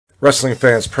Wrestling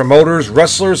fans, promoters,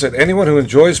 wrestlers, and anyone who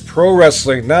enjoys pro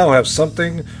wrestling now have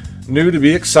something new to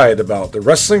be excited about. The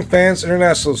Wrestling Fans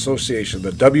International Association, the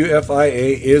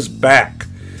WFIA, is back.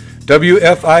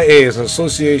 WFIA is an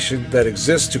association that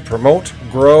exists to promote,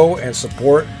 grow, and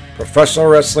support professional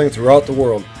wrestling throughout the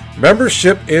world.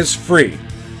 Membership is free.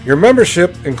 Your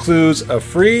membership includes a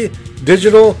free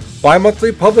digital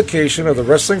bi-monthly publication of the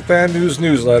Wrestling Fan News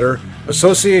newsletter,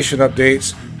 association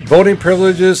updates, voting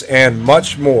privileges, and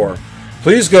much more.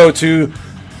 Please go to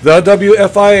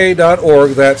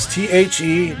thewfia.org, that's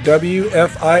thewfia.org,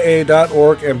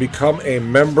 and become a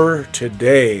member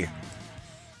today.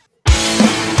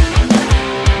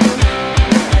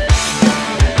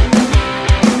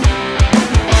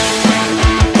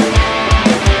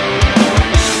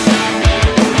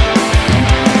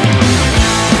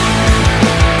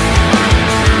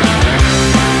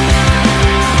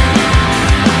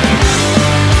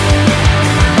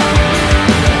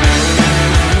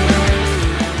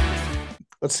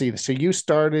 Let's see. So you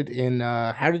started in,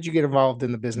 how did you get involved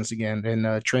in the business again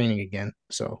and training again?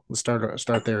 So let's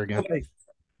start there again. Okay.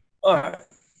 All right.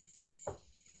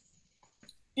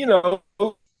 You know,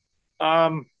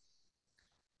 I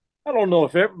don't know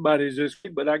if everybody's this,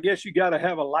 but I guess you got to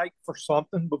have a like for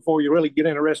something before you really get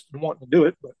interested in wanting to do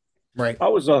it. But Right. I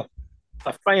was a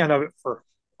fan of it for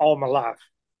all my life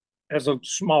as a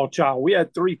small child. We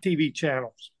had 3 TV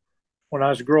channels when I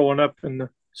was growing up in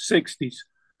the 60s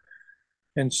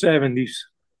and 70s.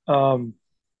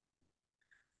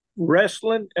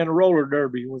 Wrestling and roller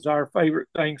derby was our favorite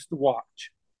things to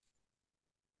watch.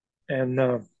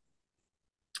 And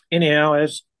anyhow,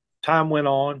 as time went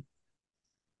on,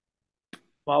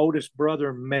 my oldest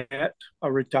brother met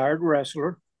a retired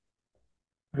wrestler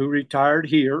who retired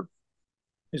here.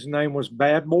 His name was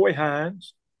Bad Boy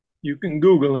Hines. You can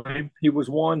Google him. He was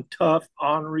one tough,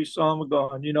 ornery son of a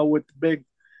gun, you know, with the big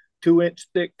 2-inch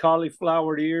thick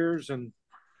cauliflower ears, and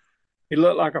he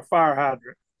looked like a fire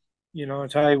hydrant. You know,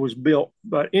 it's how he was built.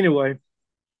 But anyway,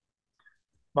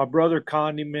 my brother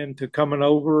conned him into coming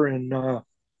over, and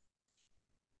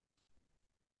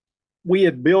we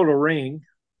had built a ring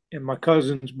in my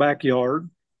cousin's backyard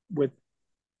with,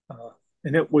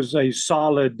 and it was a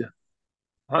solid,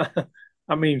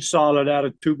 I mean, solid out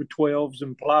of 2x12s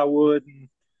and plywood. And,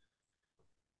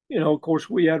 you know, of course,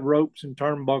 we had ropes and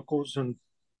turnbuckles and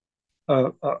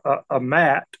a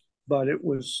mat, but it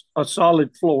was a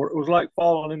solid floor. It was like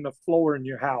falling in the floor in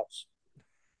your house.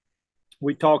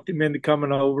 We talked him into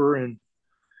coming over, and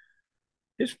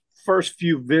his first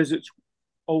few visits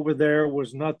over there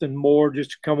was nothing more,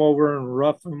 just to come over and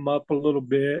rough him up a little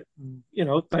bit, and, you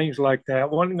know, things like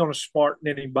that. Wasn't going to smarten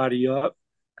anybody up,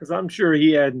 because I'm sure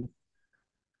he had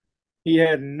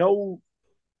no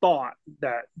thought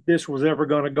that this was ever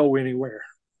going to go anywhere.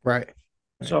 Right.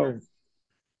 So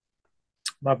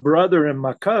my brother and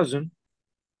my cousin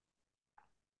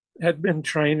had been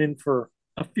training for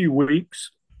a few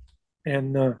weeks,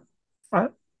 and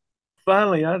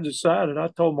finally I decided, I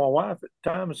told my wife at the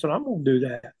time, I said, I'm going to do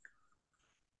that.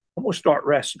 I'm going to start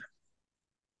wrestling.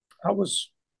 I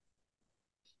was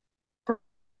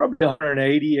probably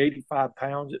 180, 85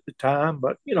 pounds at the time,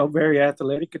 but, you know, very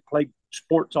athletic, had played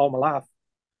sports all my life.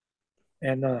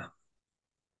 And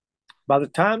by the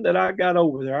time that I got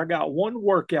over there, I got one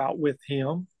workout with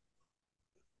him,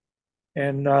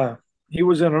 and he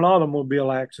was in an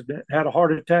automobile accident, had a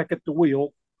heart attack at the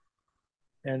wheel,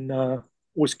 and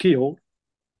was killed.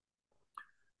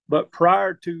 But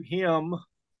prior to him,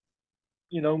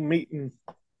 you know, meeting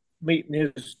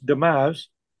his demise,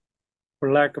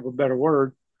 for lack of a better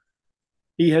word,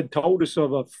 he had told us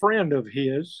of a friend of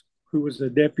his who was a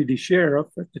deputy sheriff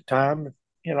at the time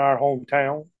in our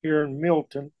hometown here in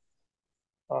Milton,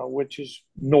 which is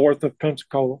north of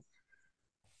Pensacola.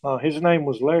 His name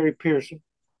was Larry Pearson.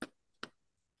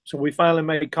 So we finally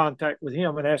made contact with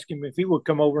him and asked him if he would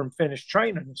come over and finish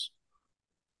training us.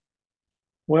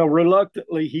 Well,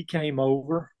 reluctantly, he came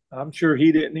over. I'm sure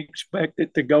he didn't expect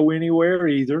it to go anywhere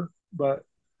either. But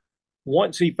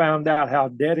once he found out how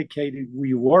dedicated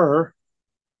we were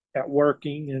at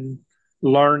working and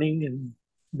learning and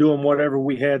doing whatever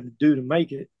we had to do to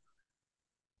make it,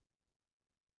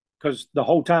 because the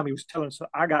whole time he was telling us,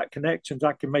 I got connections,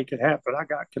 I can make it happen. I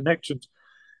got connections,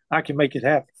 I can make it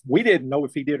happen. We didn't know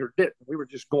if he did or didn't. We were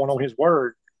just going on his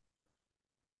word.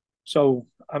 So,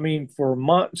 I mean, for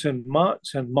months and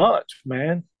months and months,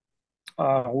 man,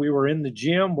 we were in the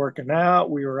gym working out.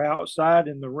 We were outside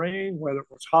in the ring, whether it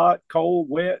was hot, cold,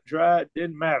 wet, dry, it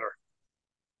didn't matter.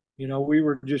 You know, we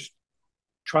were just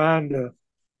trying to,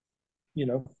 you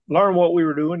know, learn what we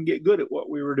were doing, get good at what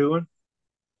we were doing.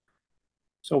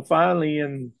 So finally,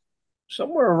 in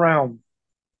somewhere around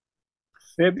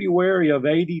February of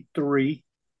 '83.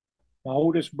 My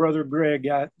oldest brother Greg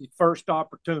got the first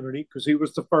opportunity because he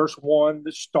was the first one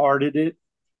that started it.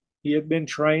 He had been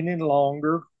training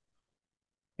longer,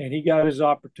 and he got his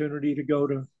opportunity to go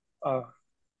to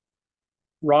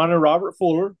Ron and Robert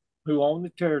Fuller, who owned the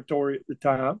territory at the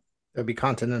time. That'd be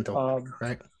Continental,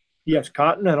 right? Yes,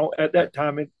 Continental at that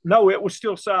time. No, it was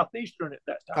still Southeastern at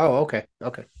that time. Oh, okay.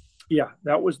 Okay. Yeah,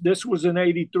 this was in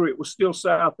 '83. It was still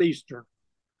Southeastern.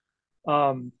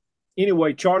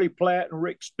 Anyway, Charlie Platt and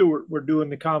Rick Stewart were doing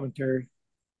the commentary.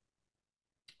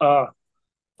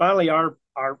 Finally, our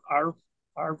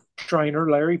trainer,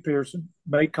 Larry Pearson,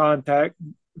 made contact,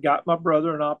 got my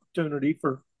brother an opportunity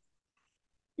for,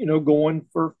 going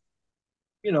for,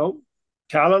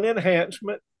 talent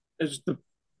enhancement is the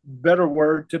better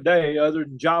word today other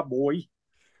than job boy,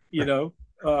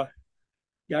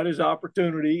 got his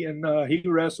opportunity, and he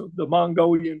wrestled the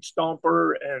Mongolian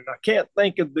Stomper, and I can't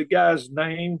think of the guy's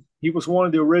name. He was one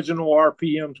of the original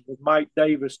RPMs with Mike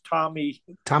Davis, Tommy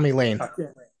Lane.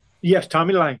 Yes,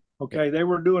 Tommy Lane. Okay, they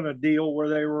were doing a deal where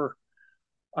they were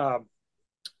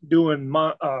doing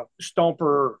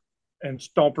Stomper and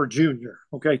Stomper Junior.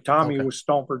 Okay, Tommy was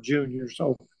Stomper Junior,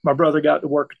 so my brother got to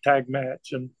work a tag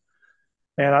match, and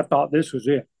I thought this was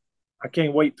it. I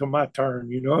can't wait till my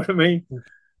turn. You know what I mean?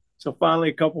 So finally,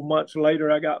 a couple months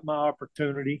later, I got my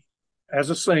opportunity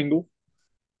as a single.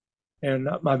 And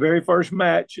my very first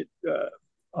match at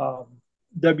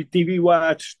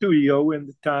WTVY studio in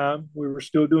the time, we were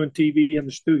still doing TV in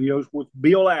the studios, with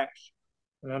Bill Ash.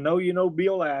 And I know you know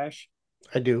Bill Ash.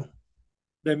 I do.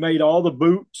 They made all the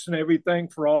boots and everything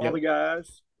for all the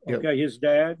guys. Okay, his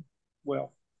dad.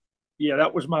 Well, yeah,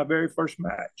 that was my very first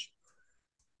match.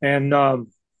 And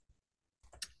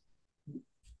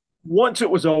once it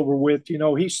was over with,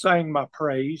 he sang my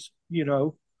praise,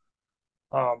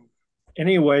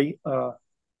 Anyway,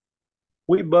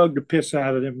 we bugged the piss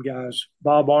out of them guys.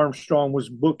 Bob Armstrong was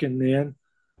booking then.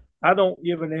 I don't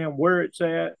give a damn where it's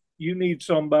at. You need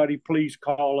somebody, please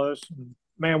call us. And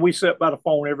man, we sat by the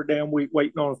phone every damn week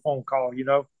waiting on a phone call,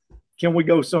 Can we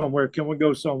go somewhere? Can we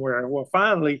go somewhere? Well,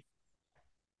 finally,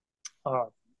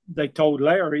 they told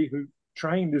Larry, who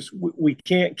trained us, we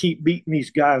can't keep beating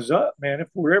these guys up, man. If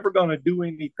we're ever going to do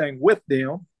anything with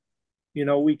them,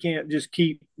 we can't just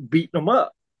keep beating them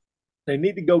up. They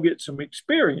need to go get some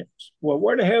experience. Well,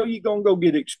 where the hell are you going to go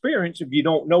get experience if you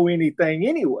don't know anything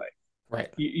anyway?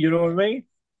 Right. You know what I mean?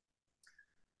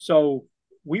 So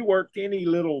we worked any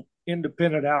little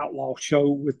independent outlaw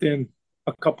show within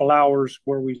a couple hours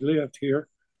where we lived here.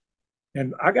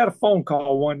 And I got a phone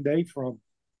call one day from,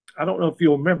 I don't know if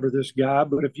you'll remember this guy,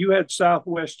 but if you had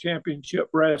Southwest Championship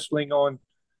Wrestling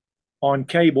on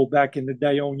cable back in the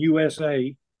day on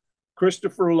USA,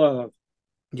 Christopher Love.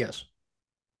 Yes.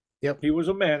 Yep. He was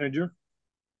a manager.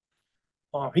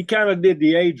 He kind of did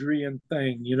the Adrian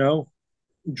thing,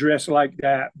 dressed like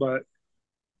that, but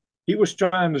he was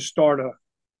trying to start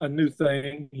a new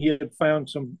thing. He had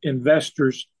found some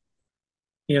investors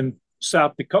in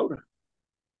South Dakota.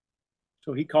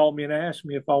 So he called me and asked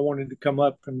me if I wanted to come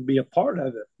up and be a part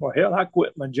of it. Well, hell, I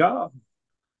quit my job.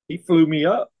 He flew me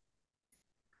up.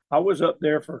 I was up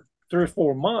there for 3 or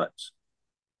 4 months,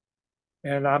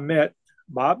 and I met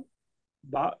Bob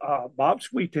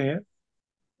Sweetan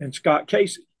and Scott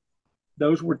Casey.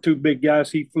 Those were 2 big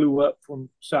guys. He flew up from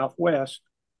Southwest,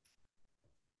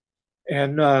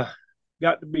 and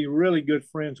got to be really good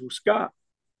friends with Scott.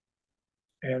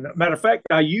 And matter of fact,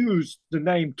 I used the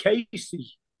name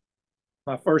Casey.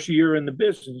 My first year in the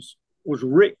business was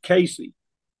Rick Casey.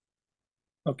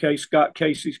 Okay, Scott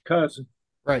Casey's cousin.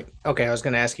 Right. Okay, I was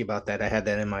going to ask you about that. I had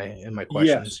that in my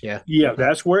questions. Yes. Yeah,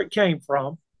 that's where it came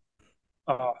from.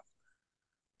 So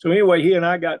anyway, he and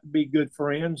I got to be good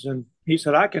friends, and he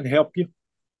said, I can help you.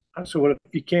 I said, well,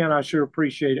 if you can, I sure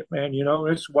appreciate it, man.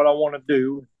 This is what I want to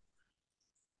do.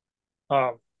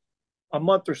 A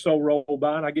month or so rolled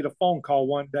by, and I get a phone call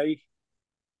one day,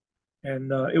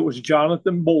 and it was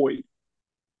Jonathan Boyd,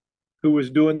 who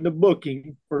was doing the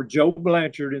booking for Joe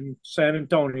Blanchard in San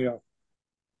Antonio.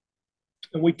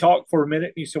 And we talked for a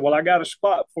minute, and he said, well, I got a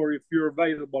spot for you if you're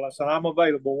available. I said, I'm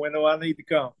available. When do I need to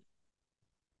come?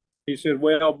 He said,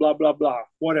 well, blah, blah, blah,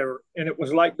 whatever. And it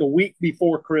was like the week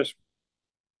before Christmas.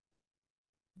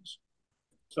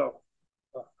 So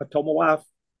I told my wife,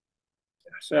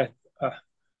 I said,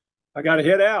 I got to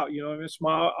head out. It's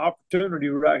my opportunity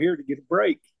right here to get a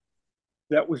break.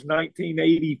 That was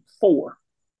 1984.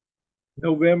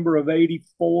 November of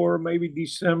 84, maybe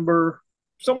December,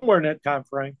 somewhere in that time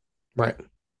frame. Right.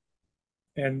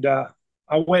 And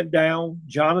I went down.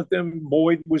 Jonathan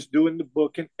Boyd was doing the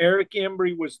booking. Eric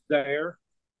Embry was there.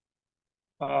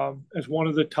 as one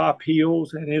of the top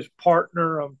heels, and his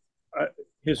partner, uh,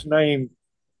 his name.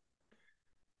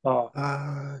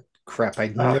 Crap.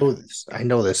 I Uh, know this. I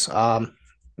know this.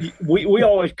 we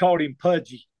always called him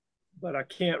Pudgy, but I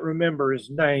can't remember his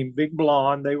name. Big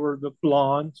blonde. They were the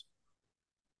blondes,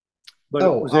 but it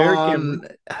Oh, was Eric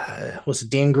Embry. was it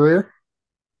Dan Greer?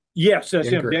 Yes, that's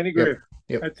Dan him, Greer. Danny Yep. Greer.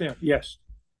 Yep. That's him. Yes,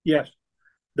 yes.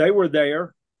 They were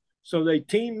there, so they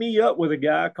teamed me up with a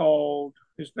guy called,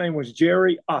 his name was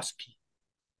Jerry Oski.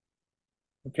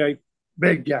 Okay,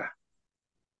 big guy.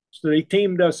 So they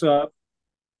teamed us up,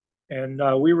 and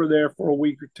we were there for a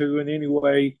week or two. And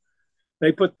anyway,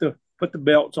 they put the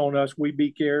belts on us. We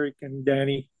beat Eric and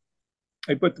Danny.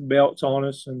 They put the belts on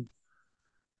us, and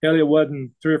hell, it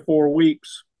wasn't 3 or 4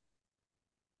 weeks.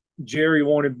 Jerry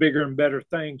wanted bigger and better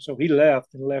things, so he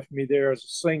left and left me there as a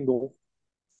single.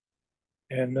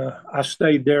 And I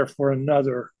stayed there for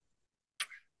another,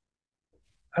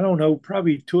 I don't know,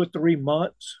 probably 2 or 3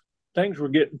 months. Things were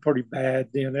getting pretty bad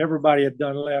then. Everybody had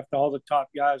done left. All the top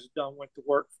guys had done went to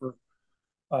work for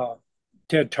uh,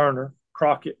 Ted Turner,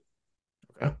 Crockett.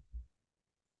 Okay.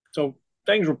 So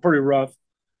things were pretty rough.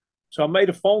 So I made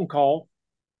a phone call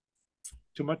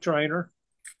to my trainer,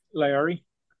 Larry,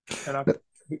 and I Now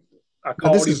this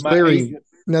called him is my Larry. agent.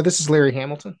 Now this is Larry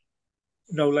Hamilton.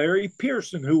 No, Larry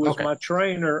Pearson, who was Okay. my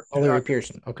trainer, Oh, and I Larry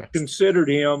Pearson. Okay. considered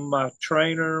him my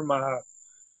trainer, my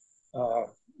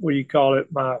what do you call it,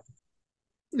 my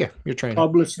Yeah, you're training.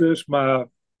 publicist, my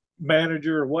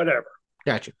manager, or whatever.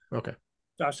 Gotcha. Okay.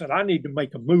 So I said I need to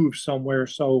make a move somewhere.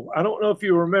 So I don't know if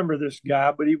you remember this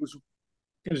guy, but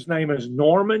his name is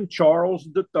Norman Charles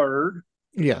III.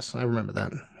 Yes, I remember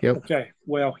that. Yep. Okay,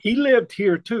 well, he lived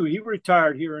here too. He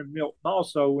retired here in Milton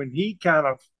also, and he kind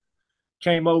of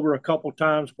came over a couple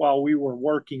times while we were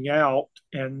working out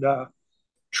and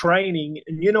training.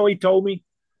 And he told me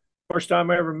first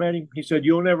time I ever met him, he said,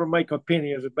 "You'll never make a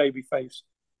penny as a baby face."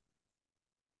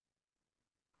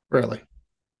 Really.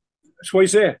 That's what he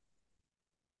said.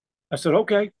 I said,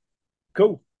 "Okay,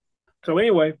 cool." So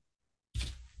anyway,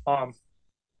 um,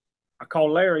 I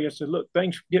called Larry. I said, "Look,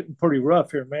 things are getting pretty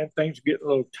rough here, man. Things are getting a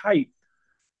little tight."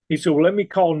 He said, "Well, let me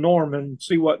call Norman and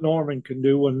see what Norman can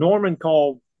do." Well, Norman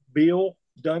called Bill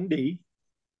Dundee.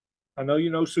 I know you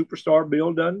know superstar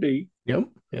Bill Dundee. Yep.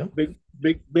 Yep.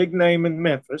 Big name in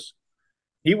Memphis.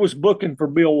 He was booking for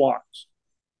Bill Watts.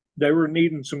 They were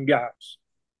needing some guys.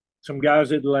 Some guys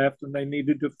had left and they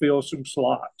needed to fill some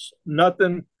slots.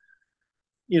 Nothing,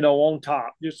 on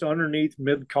top, just underneath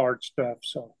mid card stuff.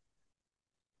 So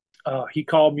he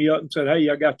called me up and said, "Hey,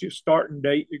 I got you a starting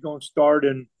date. You're going to start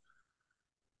in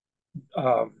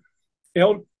um,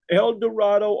 El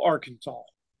Dorado, Arkansas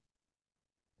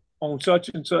on such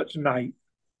and such night."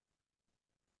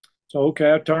 So,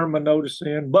 okay, I turned my notice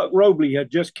in. Buck Robley had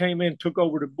just came in, took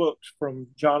over the books from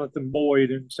Jonathan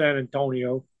Boyd in San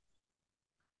Antonio.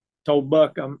 Told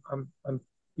Buck,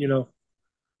 you know,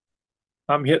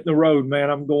 I'm hitting the road, man.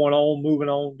 I'm going on, moving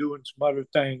on, doing some other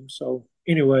things. So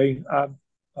anyway, uh,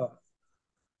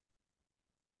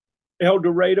 El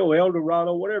Dorado,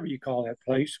 whatever you call that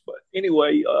place. But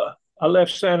anyway, I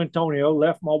left San Antonio,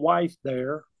 left my wife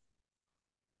there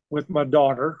with my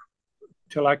daughter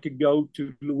till I could go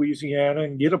to Louisiana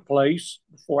and get a place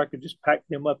before I could just pack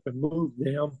them up and move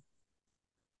them.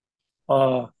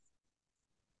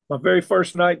 My very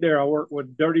first night there, I worked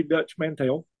with Dirty Dutch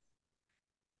Mantel.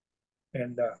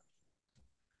 And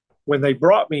when they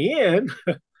brought me in,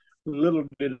 little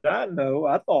did I know,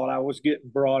 I thought I was getting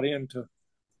brought in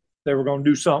they were going to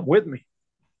do something with me.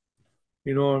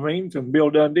 You know what I mean? So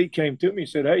Bill Dundee came to me and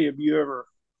said, "Hey, have you ever,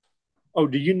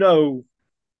 do you know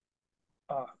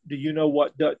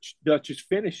what Dutch's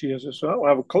finish is?" I said, "I don't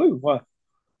have a clue." Well,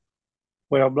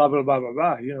 blah, blah, blah, blah,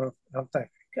 blah. I'm thinking,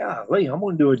 golly, I'm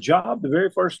going to do a job the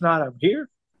very first night I'm here.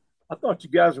 I thought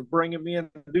you guys were bringing me in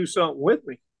to do something with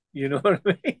me. You know what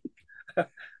I mean?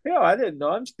 Yeah, I didn't know.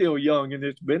 I'm still young in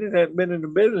this business. I haven't been in the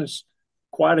business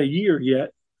quite a year yet.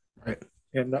 Right.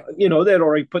 And, they'd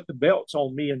already put the belts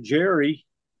on me and Jerry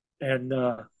and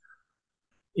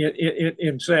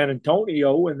in San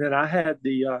Antonio. And then I had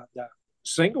the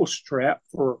single strap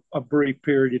for a brief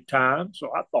period of time.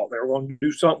 So I thought they were going to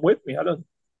do something with me.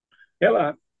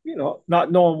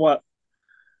 Not knowing what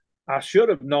I should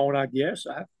have known, I guess.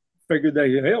 I figured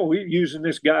we're using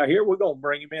this guy here. We're going to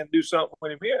bring him in and do something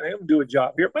with him here and him do a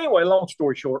job here. But anyway, long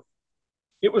story short,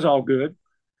 it was all good.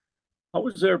 I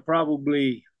was there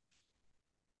probably,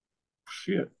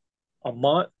 a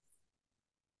month,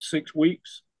 6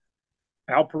 weeks.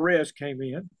 Al Perez came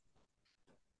in.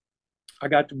 I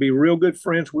got to be real good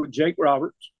friends with Jake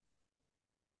Roberts.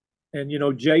 And,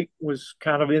 Jake was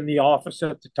kind of in the office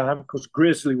at the time because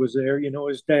Grizzly was there,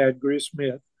 his dad, Grizz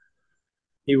Smith.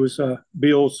 He was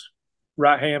Bill's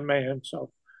right-hand man.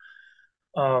 So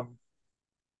um,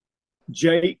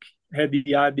 Jake had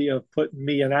the idea of putting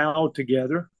me and Al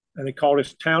together, and they called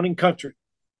us Town and Country.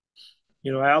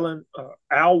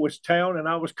 Al was town and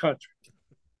I was country.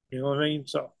 You know what I mean?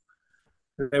 So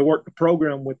they worked the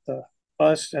program with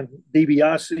us and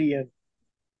DiBiase and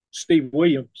Steve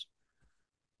Williams.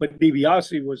 But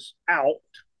DiBiase was out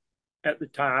at the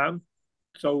time,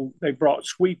 so they brought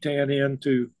Sweetan in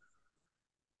to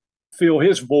fill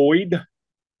his void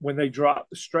when they dropped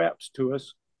the straps to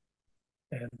us.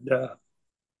 And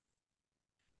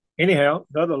anyhow,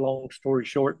 another long story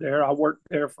short there, I worked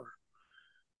there for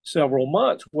several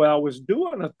months. Well, I was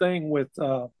doing a thing with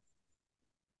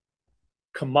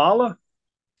Kamala,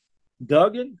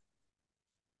 Duggan,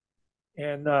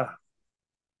 and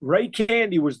Ray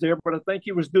Candy was there, but I think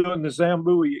he was doing the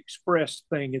Zambui Express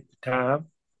thing at the time.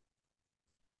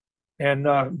 And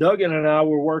Duggan and I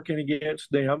were working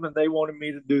against them, and they wanted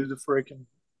me to do the freaking,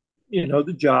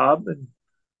 the job and,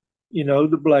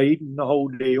 the blade and the whole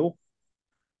deal.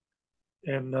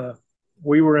 And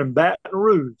we were in Baton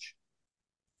Rouge.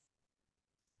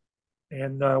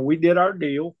 And we did our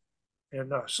deal.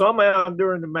 And somehow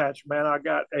during the match, man, I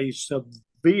got a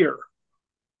severe,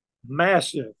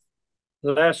 massive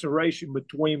laceration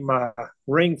between my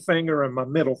ring finger and my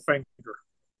middle finger.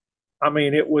 I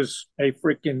mean, it was a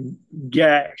freaking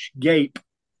gape,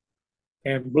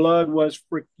 and blood was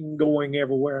freaking going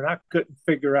everywhere. And I couldn't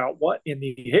figure out what in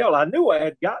the hell. I knew I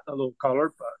had gotten a little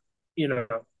color, but,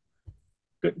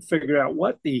 couldn't figure out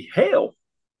what the hell.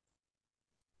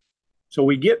 So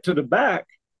we get to the back,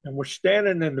 and we're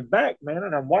standing in the back, man,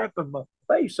 and I'm wiping my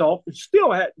face off, and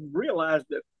still hadn't realized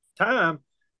at the time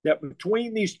that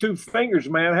between these two fingers,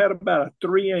 man, I had about a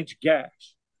 3-inch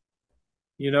gash,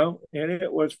 and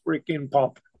it was freaking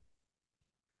pumping.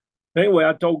 Anyway,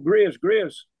 I told Grizz,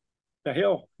 the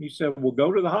hell, he said, well,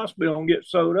 go to the hospital and get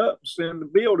sewed up and send the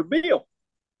bill to Bill.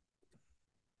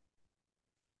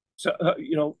 So,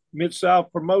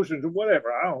 Mid-South Promotions or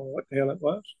whatever. I don't know what the hell it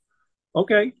was.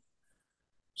 Okay.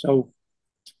 So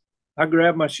I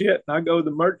grab my shit and I go to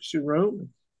the emergency room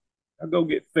and I go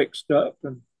get fixed up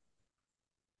and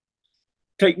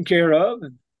taken care of,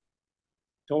 and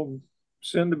told him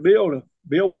send the bill to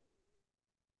Bill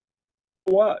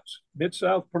Watts,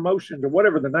 Mid-South Promotions or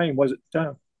whatever the name was at the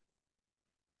time.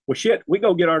 Well, shit, we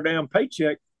go get our damn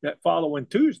paycheck that following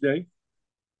Tuesday.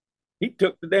 He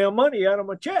took the damn money out of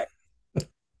my check.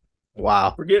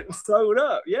 Wow. For getting sewed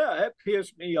up. Yeah, that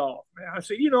pissed me off, man. I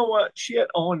said, you know what? Shit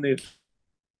on this,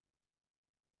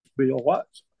 Bill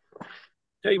Watts.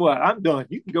 Tell you what, I'm done.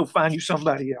 You can go find you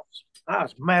somebody else. I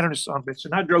was mad at some bitch,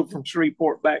 and I drove from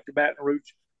Shreveport back to Baton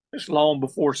Rouge just long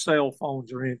before cell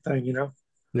phones or anything,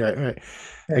 Right.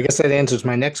 I guess that answers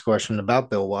my next question about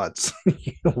Bill Watts.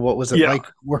 What was it like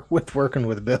working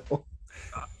with Bill?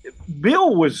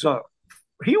 Bill was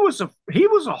he was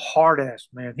a hard ass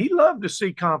man. He loved to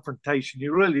see confrontation. He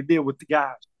really did with the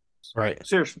guys. Right.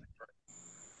 Seriously.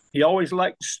 He always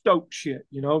liked to stoke shit,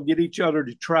 get each other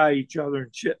to try each other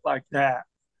and shit like that.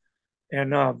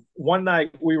 And one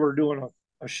night we were doing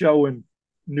a show in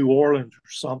New Orleans or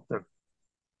something.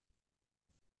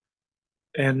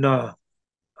 And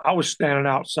I was standing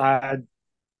outside,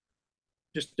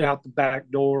 just out the back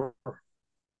door,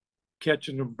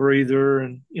 catching a breather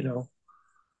and,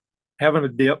 having a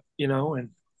dip, and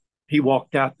he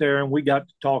walked out there and we got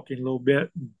to talking a little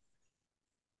bit. And,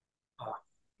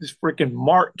 this freaking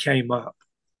Mark came up,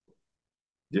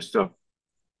 just a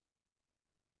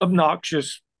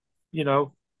obnoxious, kind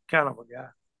of a guy.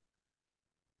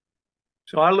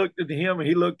 So I looked at him and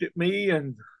he looked at me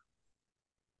and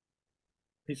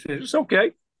he said, it's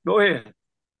okay. Go ahead.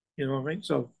 You know what I mean?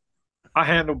 So I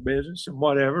handle business and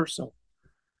whatever. So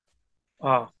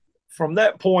from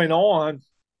that point on,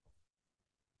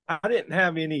 I didn't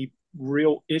have any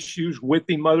real issues with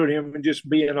him other than just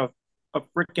being a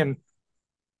freaking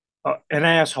an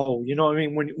asshole. You know what I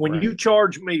mean? When Right. you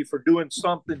charge me for doing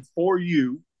something for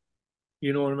you,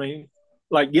 you know what I mean?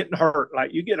 Like getting hurt,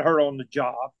 like you get hurt on the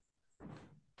job.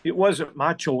 It wasn't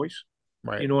my choice.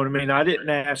 Right. You know what I mean? I didn't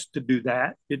ask to do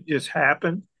that. It just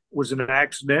happened. It was an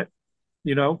accident,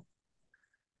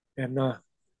 And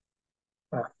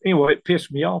anyway, it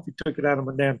pissed me off. He took it out of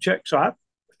my damn check. So I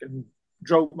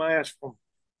drove my ass from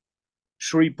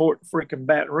Shreveport to freaking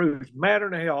Baton Rouge. Madder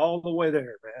than hell all the way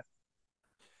there, man.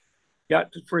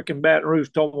 Got to freaking Baton Rouge,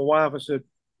 told my wife, I said,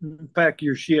 pack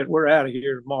your shit. We're out of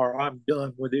here tomorrow. I'm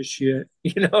done with this shit.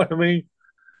 You know what I mean?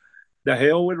 The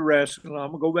hell with wrestling.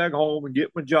 I'm going to go back home and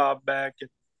get my job back and,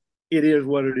 it is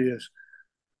what it is.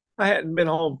 I hadn't been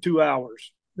home 2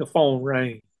 hours. The phone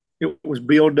rang. It was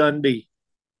Bill Dundee.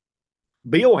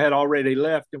 Bill had already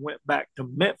left and went back to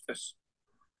Memphis.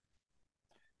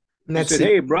 And He that's said,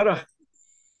 "Hey, brother,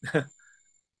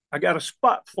 I got a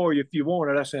spot for you if you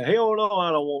want it." I said, "Hell no,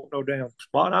 I don't want no damn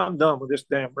spot. I'm done with this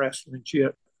damn wrestling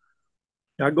shit.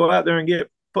 I go out there and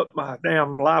put my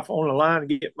damn life on the line and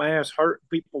get my ass hurt. And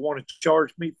people want to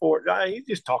charge me for it. He's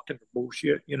just talking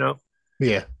bullshit, you know."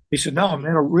 Yeah. He said, "No,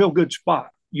 man, a real good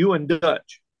spot. You and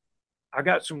Dutch. I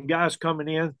got some guys coming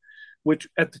in," which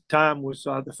at the time was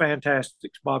the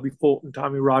Fantastics. Bobby Fulton,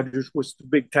 Tommy Rogers was the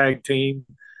big tag team.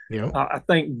 Yeah. I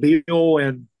think Bill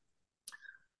and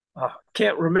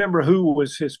can't remember who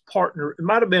was his partner. It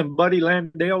might have been Buddy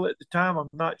Landale at the time. I'm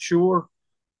not sure.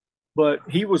 But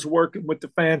he was working with the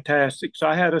Fantastics.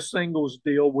 I had a singles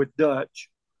deal with Dutch.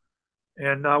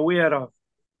 And we had a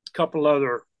couple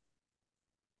other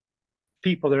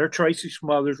people there. Tracy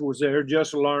Smothers was there,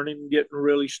 just learning, getting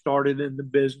really started in the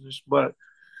business. But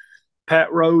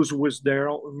Pat Rose was there.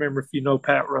 I don't remember if you know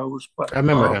Pat Rose, but I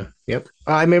remember him. Yep.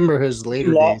 I remember his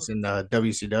later days in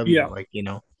WCW, yeah. like, you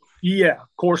know. Yeah.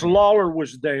 Of course, Lawler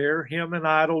was there, him and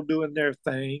Idol doing their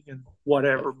thing and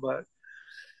whatever. But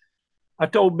I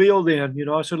told Bill then, you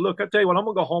know, I said, "Look, I tell you what, I'm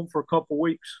going to go home for a couple of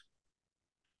weeks,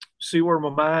 see where my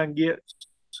mind gets."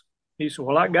 He said,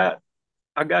 "Well, I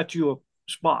got you a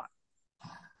spot.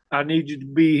 I need you to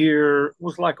be here." It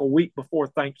was like a week before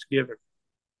Thanksgiving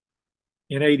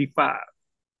in '85.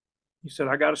 He said,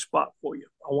 "I got a spot for you.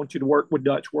 I want you to work with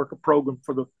Dutch, work a program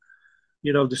for the,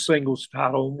 you know, the singles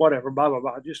title and whatever, blah, blah,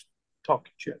 blah." Just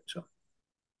talking shit. So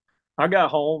I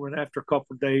got home, and after a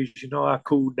couple of days, you know, I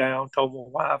cooled down, told my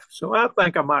wife, so I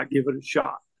think I might give it a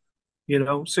shot, you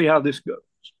know, see how this goes.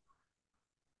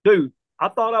 Dude, I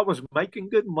thought I was making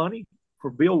good money for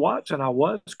Bill Watts, and I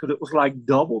was, because it was like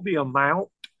double the amount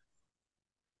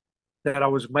that I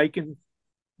was making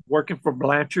working for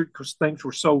Blanchard, because things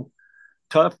were so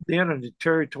tough then, and the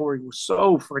territory was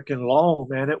so freaking long,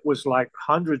 man. It was like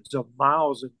hundreds of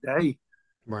miles a day.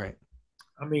 Right.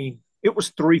 I mean, it was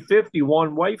 350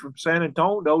 one way from San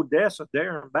Antonio to Odessa,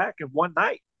 there and back in one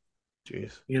night.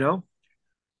 Jeez. You know?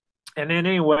 And then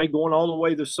anyway, going all the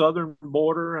way to the southern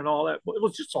border and all that, it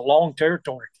was just a long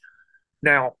territory.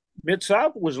 Now,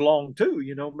 Mid-South was long too,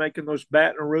 you know, making those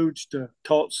Baton Rouge to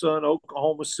Tulsa and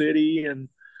Oklahoma City and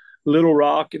Little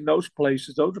Rock and those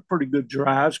places. Those are pretty good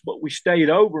drives, but we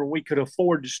stayed over and we could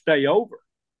afford to stay over.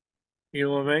 You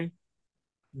know what I mean?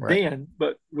 Right. Then,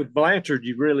 but with Blanchard,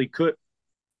 you really couldn't.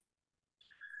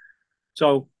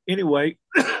 So anyway,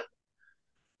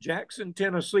 Jackson,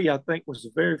 Tennessee, I think was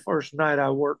the very first night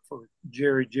I worked for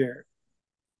Jerry Jarrett.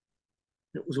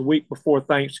 It was a week before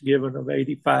Thanksgiving of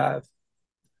 '85.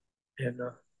 And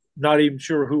not even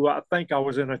sure who. I think I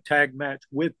was in a tag match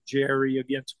with Jerry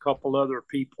against a couple other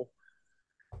people.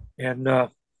 And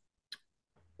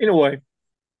anyway,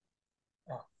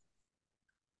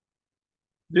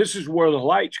 this is where the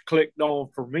lights clicked on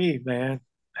for me, man,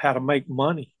 how to make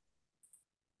money.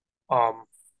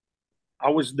 I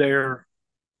was there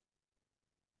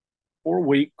for a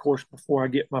week, of course, before I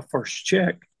get my first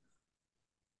check.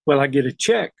 Well, I get a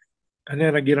check, and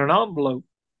then I get an envelope.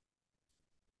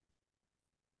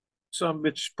 Some of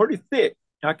it's pretty thick.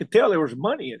 I could tell there was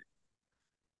money in it.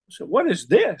 I said, "What is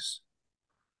this?"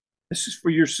 "This is for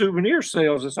your souvenir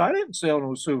sales." I said, "I didn't sell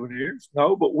no souvenirs."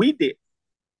 "No, but we did.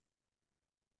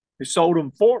 They sold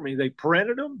them for me. They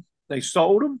printed them. They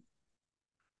sold them.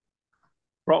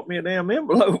 Brought me a damn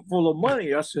envelope full of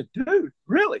money." I said, "Dude,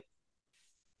 really?"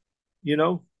 You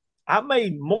know, I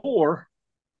made more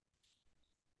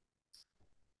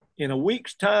in a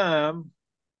week's time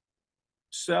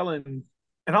selling,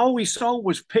 and all we sold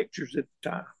was pictures at the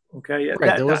time. Okay, at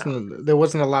Right. that There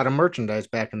wasn't a lot of merchandise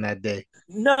back in that day.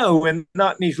 No, and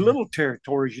not in these little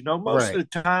territories. You know, most Right. of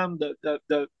the time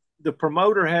the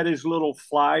promoter had his little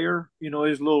flyer, you know,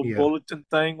 his little bulletin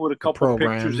thing with a couple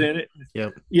pictures in it.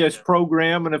 Yep. Yes,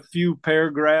 program and a few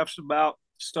paragraphs about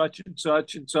such and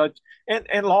such and such.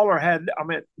 And Lawler had, I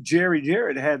mean, Jerry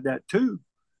Jarrett had that too.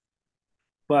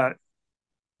 But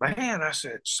man, I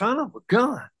said, son of a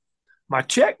gun. My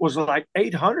check was like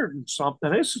 800 and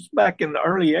something. This is back in the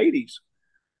early 80s.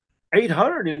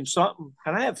 800 and something,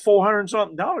 and I had 400 and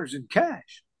something dollars in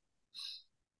cash.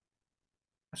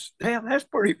 I said, damn, that's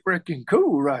pretty freaking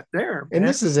cool right there, man. And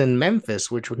this is in Memphis,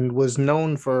 which was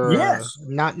known for yes,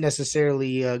 not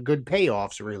necessarily good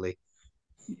payoffs, really.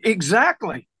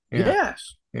 Exactly. Yeah.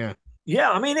 Yes. Yeah.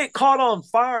 Yeah. I mean, it caught on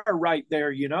fire right there,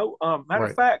 you know. Matter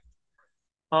of fact,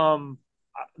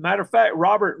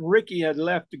 Robert and Ricky had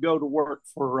left to go to work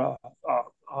for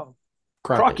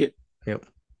Crockett. Yep.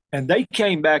 and they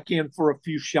came back in for a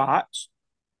few shots.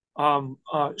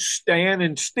 Stan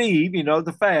and Steve,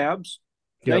 the Fabs,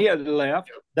 they Yep. had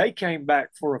left. They came back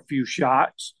for a few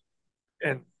shots,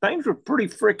 and things were pretty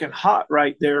freaking hot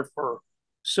right there for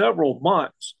several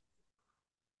months.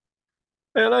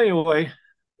 And anyway,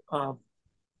 um,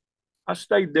 I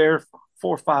stayed there for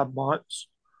 4 or 5 months,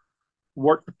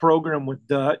 worked the program with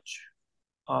Dutch.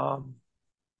 Um,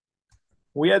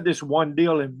 we had this one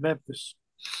deal in Memphis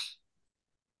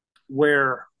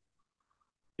where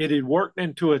it had worked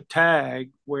into a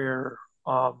tag where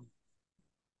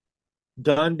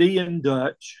Dundee and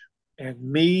Dutch and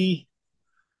me,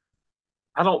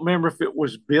 I don't remember if it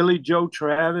was Billy Joe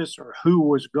Travis or who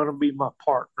was going to be my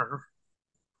partner.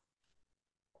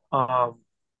 Um,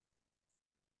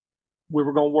 we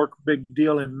were going to work a big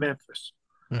deal in Memphis.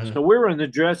 Mm-hmm. So we were in the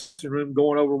dressing room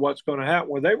going over what's going to happen.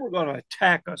 Well, they were going to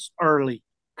attack us early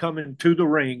coming to the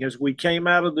ring. As we came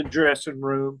out of the dressing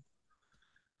room,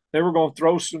 they were going to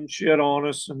throw some shit on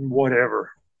us and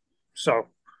whatever. So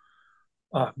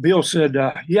Bill said,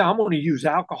 yeah, I'm going to use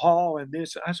alcohol and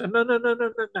this. I said, no, no, no, no,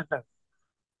 no, no, no.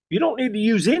 You don't need to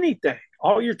use anything.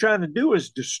 All you're trying to do is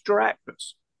distract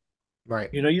us. Right.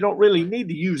 You don't really need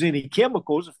to use any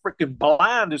chemicals to freaking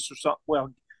blind us or something.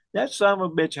 Well, that son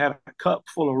of a bitch had a cup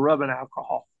full of rubbing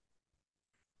alcohol.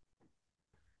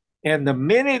 And the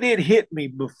minute it hit me,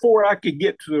 before I could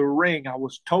get to the ring, I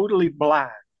was totally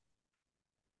blind.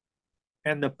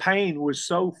 And the pain was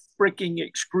so freaking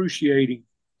excruciating.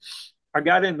 I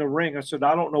got in the ring. I said,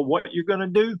 I don't know what you're going to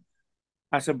do.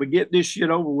 I said, but get this shit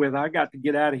over with. I got to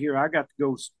get out of here. I got to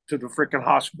go to the freaking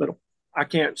hospital. I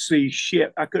can't see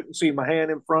shit. I couldn't see my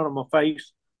hand in front of my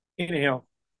face. Anyhow,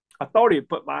 I thought he'd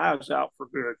put my eyes out for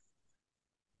good.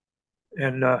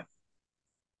 And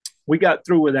we got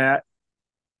through with that.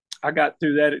 I got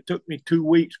through that. It took me 2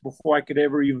 weeks before I could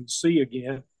ever even see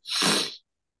again.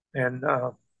 And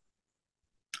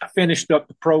I finished up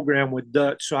the program with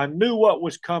Dutch. So I knew what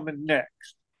was coming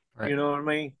next. Right. You know what I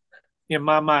mean? In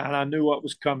my mind, I knew what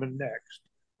was coming next.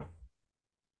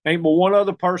 Ain't but one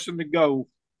other person to go.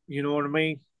 You know what I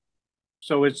mean?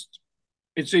 So it's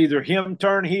either him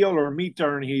turn heel or me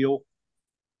turn heel.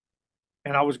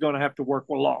 And I was going to have to work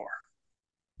with Lawler.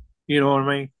 You know what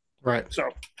I mean? Right. So,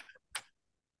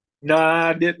 no,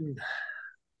 I didn't.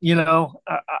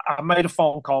 I made a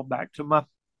phone call back to my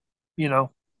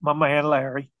man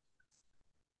Larry.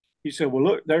 He said, "Well,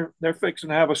 look, they're fixing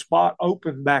to have a spot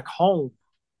open back home."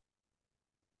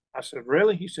 I said,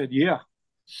 "Really?" He said, "Yeah."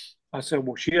 I said,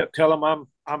 "Well, shit, tell him I'm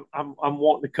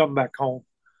wanting to come back home."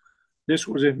 This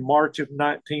was in March of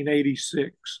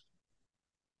 1986.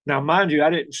 Now, mind you, I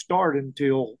didn't start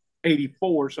until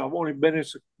 84, so I've only been in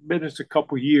this a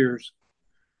couple of years.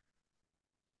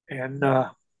 And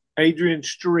Adrian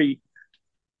Street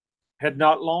had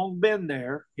not long been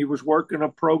there. He was working a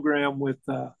program with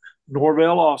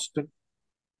Norvell Austin.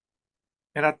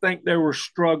 And I think they were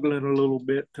struggling a little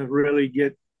bit to really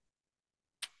get,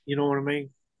 you know what I mean?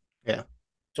 Yeah.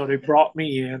 So they brought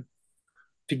me in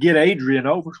to get Adrian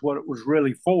over, is what it was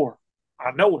really for.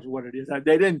 I know it's what it is.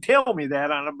 They didn't tell me that,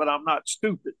 but I'm not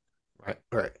stupid.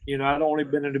 Right. I'd only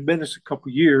been in the business a couple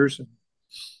of years. And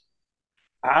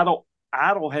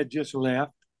Idol had just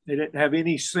left. They didn't have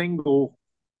any single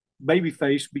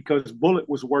babyface because Bullet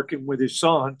was working with his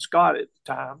son, Scott, at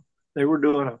the time. They were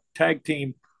doing a tag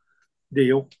team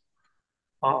deal.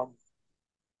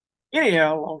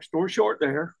 Anyhow, long story short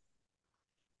there,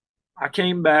 I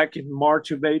came back in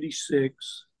March of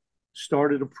 86,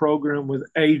 started a program with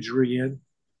Adrian,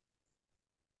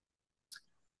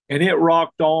 and it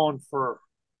rocked on for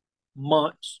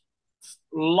months,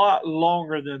 a lot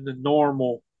longer than the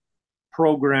normal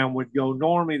program would go.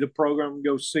 Normally the program would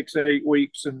go 6 to 8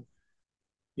 weeks, and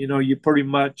you pretty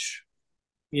much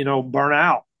burn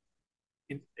out.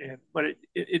 But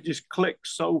it just clicked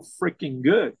so freaking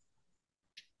good.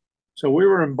 So we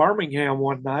were in Birmingham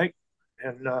one night,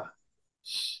 and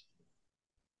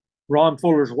Ron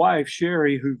Fuller's wife,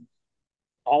 Sherry, who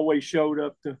always showed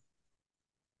up to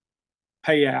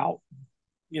pay out,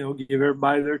 give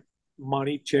everybody their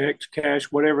money, checks, cash,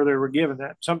 whatever they were giving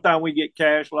that. Sometimes we get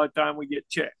cash, a lot of time we get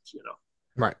checks,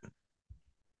 Right.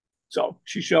 So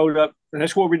she showed up, and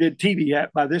that's where we did TV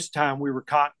at. By this time, we were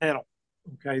Continental.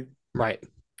 Okay. Right.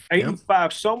 85,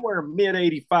 yep. Somewhere mid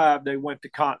 85, they went to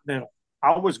Continental.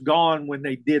 I was gone when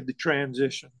they did the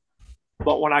transition.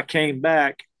 But when I came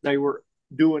back, they were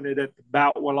doing it at the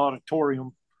Boutwell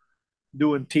Auditorium,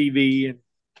 doing TV and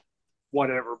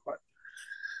whatever. But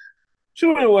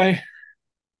so anyway,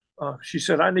 she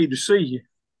said, "I need to see you."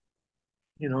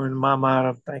 In my mind,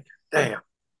 I'm thinking, damn,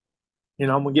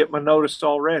 I'm going to get my notice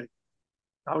already.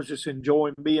 I was just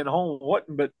enjoying being home.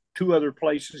 Wasn't but two other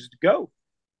places to go.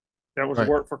 That was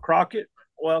work for Crockett.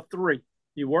 Well, three.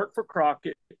 You work for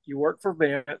Crockett, you work for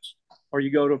Vince, or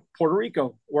you go to Puerto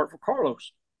Rico, work for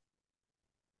Carlos.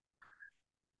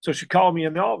 So she called me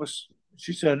in the office.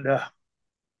 She said,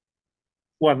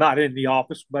 well, not in the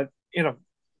office, but in a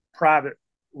private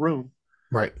room.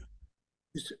 Right.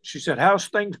 She said, how's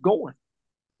things going?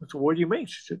 I said, what do you mean?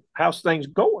 She said, how's things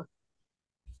going?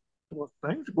 Well,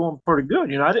 things are going pretty good.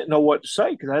 You know, I didn't know what to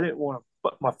say because I didn't want to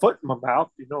put my foot in my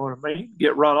mouth, you know what I mean?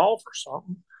 Get run off or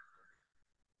something.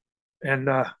 And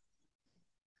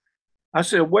I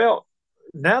said, well,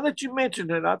 now that you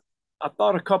mentioned it, I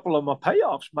thought a couple of my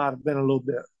payoffs might have been a little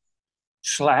bit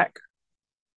slack.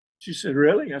 She said,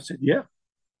 really? I said, yeah.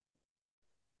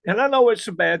 And I know it's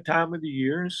a bad time of the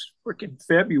year. It's freaking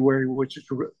February, which is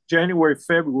January,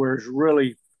 February is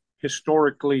really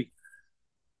historically,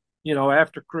 you know,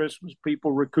 after Christmas,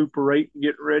 people recuperate and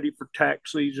get ready for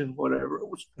tax season, whatever. It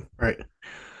was right. A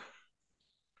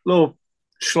little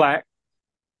slack.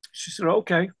 She said,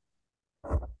 okay.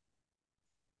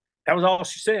 That was all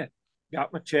she said.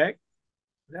 Got my check.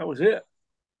 That was it.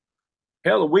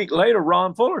 Hell, a week later,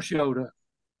 Ron Fuller showed up.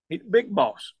 He's the big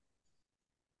boss.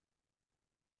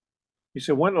 He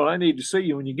said, Wendell, I need to see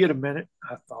you when you get a minute.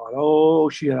 I thought, oh,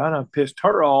 shit, I done pissed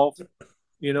her off.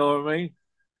 You know what I mean?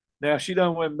 Now, she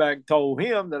done went back and told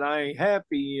him that I ain't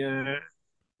happy.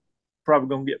 Probably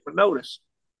going to get my notice.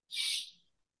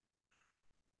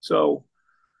 So,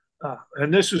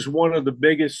 and this is one of the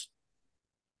biggest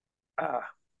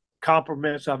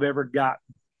compliments I've ever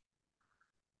gotten.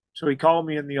 So he called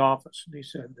me in the office and he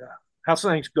said, how's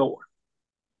things going?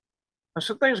 I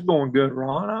said, things are going good,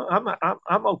 Ron.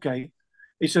 I'm okay.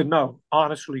 He said, no,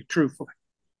 honestly, truthfully,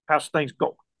 how's things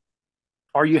going?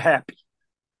 Are you happy?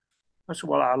 I said,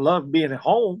 well, I love being at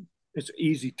home. It's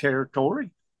easy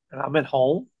territory, and I'm at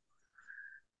home.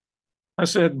 I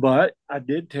said, but I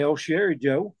did tell Sherry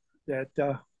Joe that,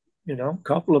 you know, a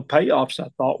couple of payoffs I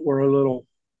thought were a little,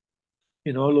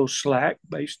 you know, a little slack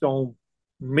based on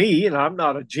me, and I'm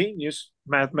not a genius,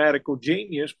 mathematical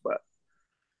genius, but,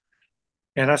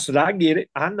 and I said, I get it.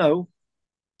 I know.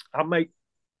 I make,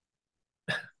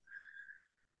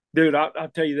 dude, I'll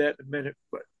tell you that in a minute,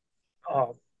 but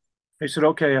he said,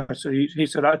 okay. I said, he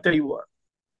said, I'll tell you what,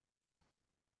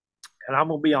 and I'm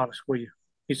going to be honest with you.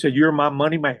 He said, you're my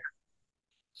money man.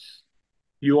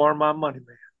 You are my money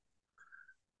man.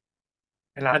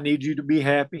 And I need you to be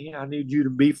happy. I need you to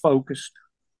be focused.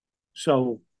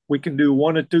 So we can do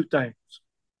one of two things.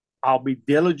 I'll be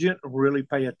diligent and really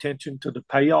pay attention to the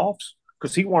payoffs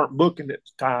because he weren't booking at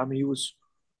the time. He was,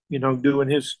 you know, doing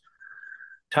his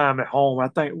time at home. I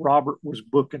think Robert was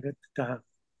booking at the time.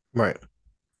 Right.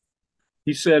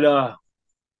 He said, I'll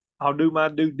do my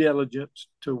due diligence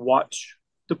to watch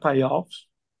the payoffs,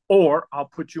 or I'll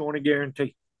put you on a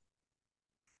guarantee.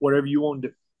 Whatever you want to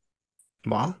do.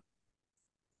 Wow.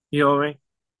 You know what I mean?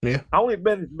 Yeah. I only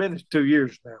been in business 2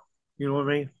 years now. You know what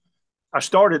I mean? I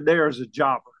started there as a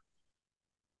jobber.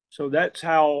 So that's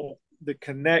how the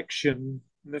connection,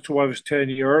 that's what I was telling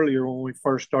you earlier when we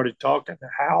first started talking,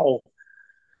 how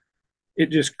it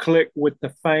just clicked with the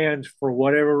fans for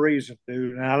whatever reason,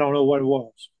 dude. And I don't know what it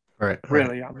was. Right.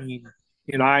 Really. I mean,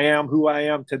 you know, I am who I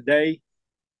am today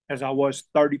as I was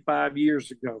 35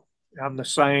 years ago. I'm the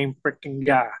same freaking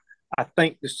guy. I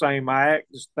think the same. I act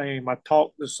the same. I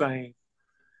talk the same.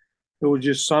 It was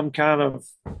just some kind of,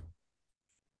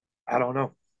 I don't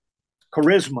know,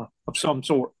 charisma of some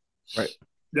sort. Right.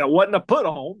 That wasn't a put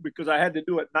on because I had to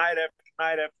do it night after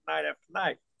night after night after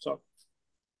night. So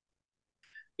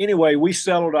anyway, we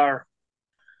settled our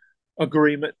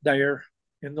agreement there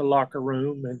in the locker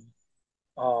room, and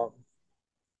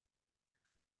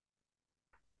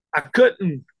I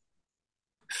couldn't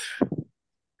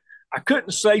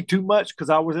say too much because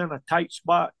I was in a tight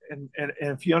spot. And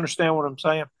if you understand what I'm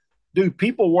saying, dude,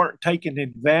 people weren't taking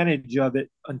advantage of it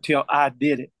until I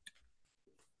did it.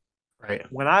 Right.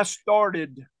 When I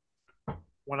started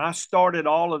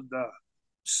all of the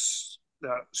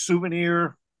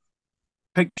souvenir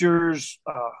pictures,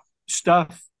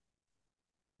 stuff,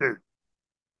 dude,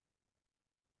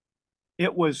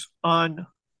 it was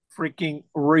unfreaking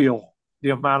real, the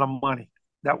amount of money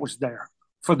that was there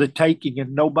for the taking,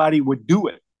 and nobody would do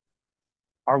it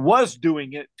or was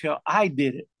doing it till I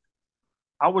did it.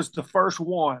 I was the first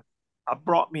one. I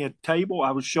brought me a table. I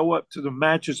would show up to the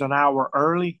matches an hour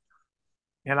early,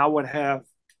 and I would have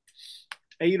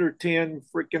 8 or 10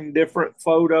 freaking different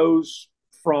photos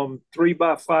from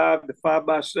 3x5 to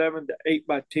 5x7 to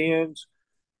 8x10s.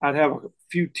 I'd have a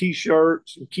few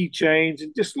T-shirts and keychains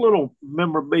and just little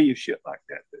memorabilia shit like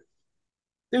that.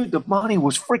 Dude, the money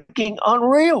was freaking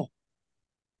unreal.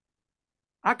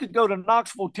 I could go to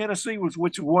Knoxville, Tennessee,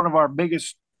 which is one of our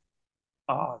biggest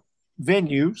uh,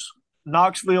 venues.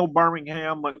 Knoxville,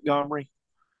 Birmingham, Montgomery.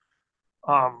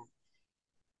 Um,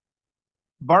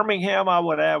 Birmingham, I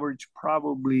would average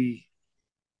probably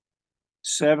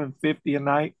 750 a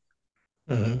night,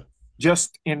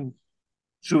 just in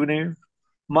souvenir.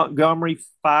 Montgomery,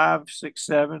 5, 6,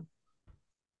 7.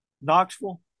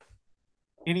 Knoxville,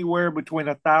 anywhere between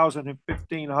 1,000 and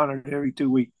 1,500 every 2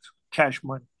 weeks, cash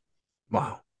money.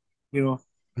 Wow. You know,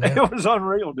 Yeah. it was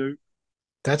unreal, dude.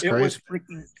 That's crazy.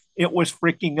 It was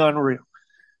freaking unreal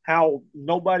how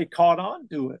nobody caught on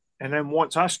to it. And then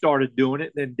once I started doing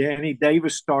it, then Danny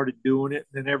Davis started doing it,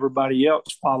 and then everybody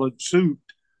else followed suit,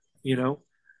 you know.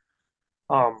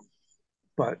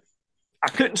 But I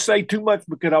couldn't say too much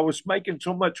because I was making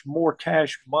so much more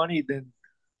cash money than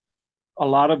a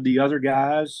lot of the other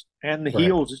guys and the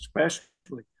heels, especially.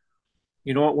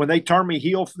 You know, when they turned me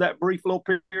heel for that brief little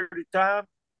period of time,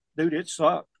 dude, it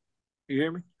sucked. You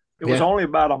hear me? It was only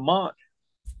about a month.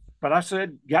 But I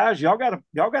said, guys, y'all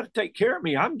gotta take care of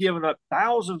me. I'm giving up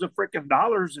thousands of freaking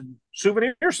dollars in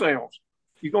souvenir sales.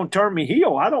 You're gonna turn me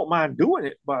heel. I don't mind doing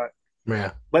it, but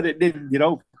it didn't get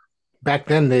over. Back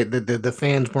then the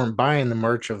fans weren't buying the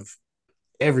merch of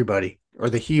everybody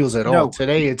or the heels at all.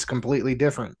 Today it's completely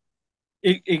different.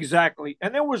 Exactly.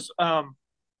 And there was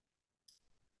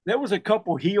a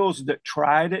couple heels that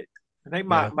tried it, and they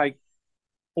might make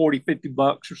 $40-$50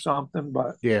 or something,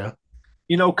 but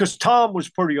you know, because Tom was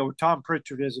pretty over. Tom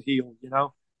Pritchard as a heel, you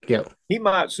know. Yeah. He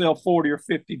might sell $40 or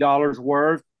 $50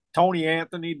 worth. Tony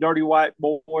Anthony, Dirty White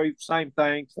Boy, same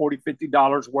thing,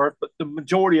 $40-$50 worth. But the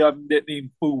majority of them didn't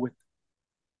even fool with it.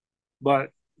 But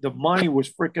the money was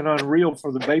freaking unreal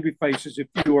for the baby faces if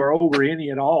you were over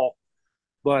any at all.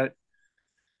 But,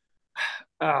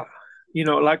 you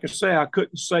know, like I say, I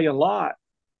couldn't say a lot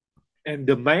and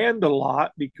demand a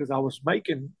lot because I was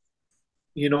making,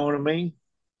 you know what I mean?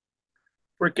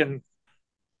 Freaking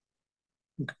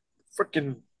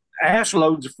ass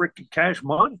loads of freaking cash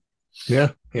money.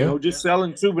 Yeah. You know, just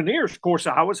selling souvenirs. Of course,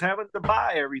 I was having to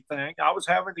buy everything. I was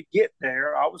having to get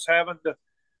there. I was having to,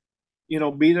 you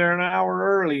know, be there an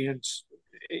hour early and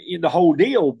the whole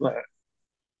deal. But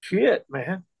shit,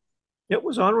 man, it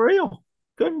was unreal.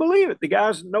 Couldn't believe it. The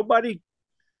guys, nobody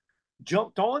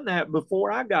jumped on that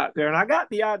before I got there. And I got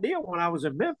the idea when I was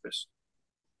in Memphis.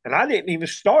 And I didn't even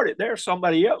start it there.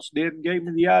 Somebody else did and gave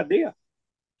me the idea.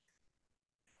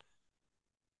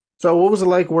 So what was it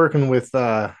like working with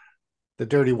the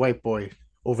Dirty White Boy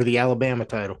over the Alabama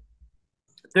title?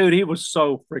 Dude, he was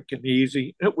so freaking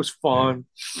easy. It was fun.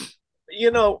 Yeah. You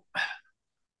know,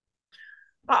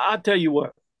 I tell you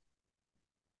what,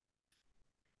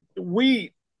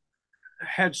 we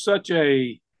had such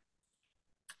a,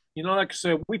 you know, like I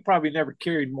said, we probably never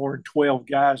carried more than 12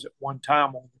 guys at one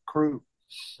time on the crew.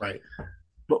 Right.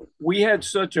 But we had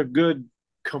such a good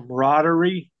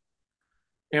camaraderie,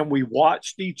 and we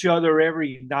watched each other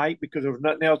every night because there was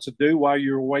nothing else to do while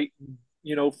you were waiting,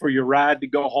 you know, for your ride to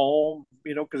go home,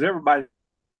 you know, because everybody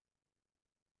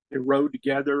rode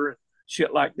together and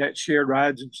shit like that, shared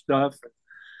rides and stuff. And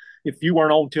if you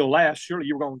weren't on till last, surely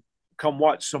you were going to come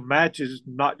watch some matches,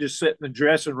 not just sit in the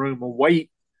dressing room and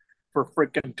wait for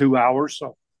freaking 2 hours.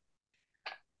 So,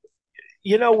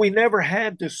 you know, we never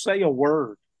had to say a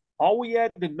word. All we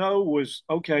had to know was,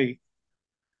 okay,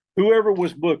 whoever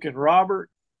was booking, Robert,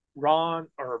 Ron,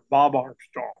 or Bob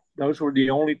Armstrong, those were the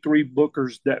only three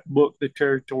bookers that booked the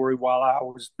territory while I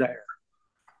was there.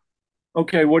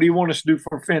 Okay, what do you want us to do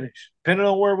for a finish? Depending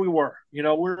on where we were. You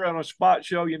know, we're on a spot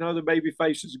show, you know, the baby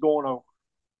face is going over.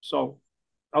 So,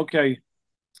 okay,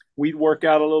 we'd work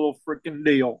out a little freaking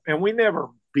deal. And we never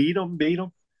beat them.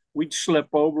 We'd slip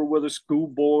over with a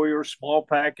schoolboy or a small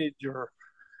package or,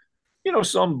 you know,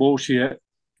 some bullshit,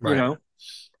 you know.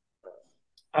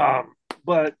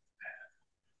 But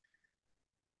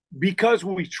because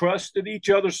we trusted each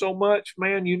other so much,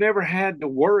 man, you never had to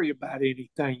worry about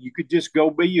anything. You could just go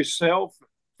be yourself,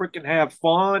 freaking have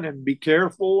fun and be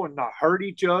careful and not hurt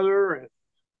each other and,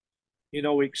 you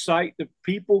know, excite the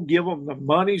people, give them the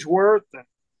money's worth. And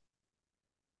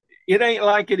it ain't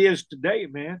like it is today,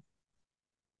 man.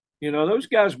 You know, those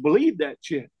guys believe that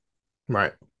shit.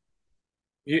 Right.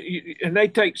 And they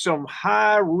take some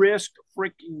high risk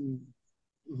freaking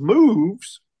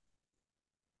moves,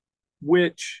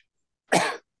 which,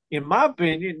 in my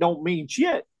opinion, don't mean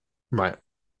shit. Right.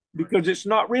 Because it's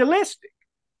not realistic.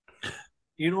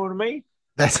 You know what I mean?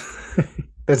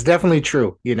 That's definitely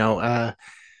true. You know,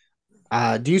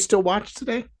 do you still watch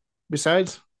today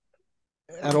besides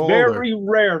at all? Very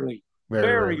rarely.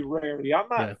 Very rarely. I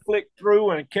might flick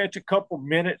through and catch a couple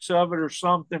minutes of it or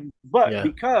something. But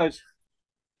because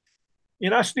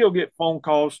And I still get phone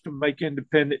calls to make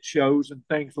independent shows and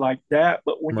things like that.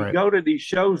 But when you Right. go to these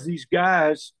shows, these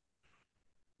guys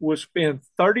will spend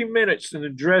 30 minutes in the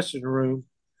dressing room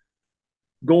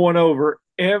going over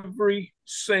every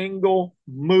single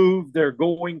move they're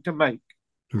going to make.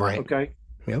 Right. Okay.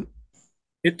 Yep.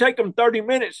 It take them 30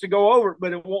 minutes to go over it,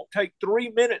 but it won't take 3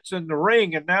 minutes in the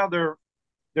ring, and now they're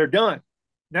done.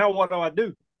 Now what do I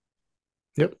do?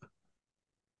 Yep.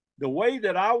 The way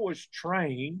that I was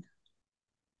trained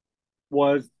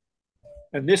was,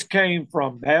 and this came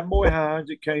from Bad Boy Hines,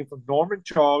 it came from Norman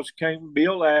Charles, it came from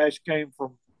Bill Ash, came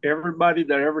from everybody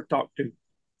that I ever talked to.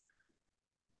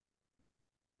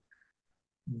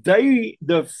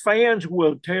 The fans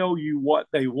will tell you what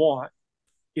they want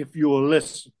if you will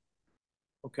listen.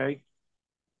 Okay.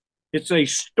 It's a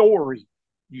story.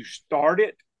 You start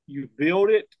it, you build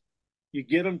it, you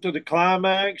get them to the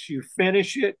climax, you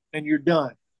finish it, and you're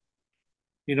done.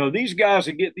 You know, these guys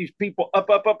that get these people up,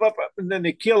 and then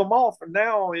they kill them off, and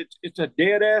now it's a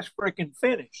dead ass freaking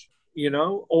finish, you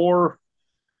know, or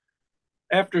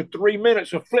after 3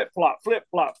 minutes of flip flop,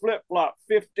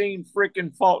 15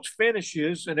 freaking false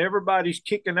finishes, and everybody's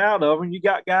kicking out of them. You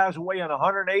got guys weighing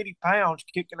 180 pounds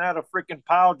kicking out of freaking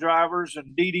pile drivers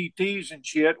and DDTs and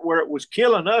shit, where it was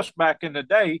killing us back in the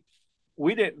day.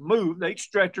 We didn't move. They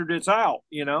stretchered us out,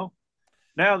 you know.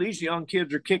 Now these young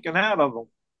kids are kicking out of them.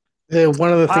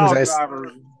 One of the things Pile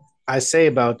drivers. I say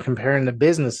about comparing the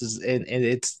businesses, and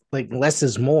it's like less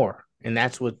is more, and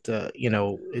that's what you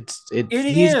know. It's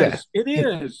these guys. It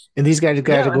is. And these guys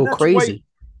got to go crazy.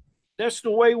 That's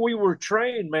the way we were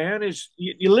trained, man. Is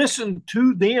you listen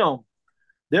to them.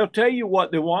 They'll tell you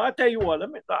what they want. I tell you what.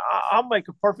 I'll make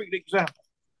a perfect example.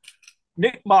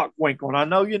 Nick Bockwinkel, and I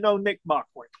know you know Nick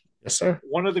Bockwinkel. Yes, sir.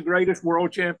 One of the greatest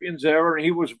world champions ever. He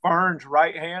was Vern's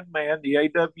right-hand man, the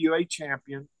AWA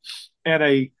champion, and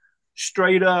a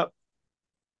straight-up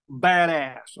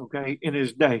badass, okay, in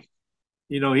his day.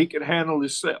 You know, he could handle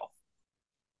himself.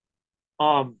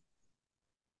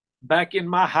 Back in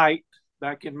my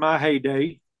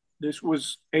heyday, this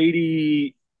was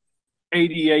 80,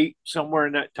 88, somewhere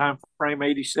in that time frame,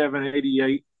 87,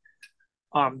 88.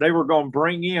 They were going to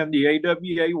bring in the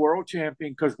AWA world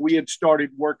champion because we had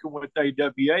started working with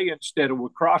AWA instead of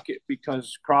with Crockett,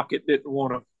 because Crockett didn't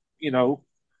want to, you know,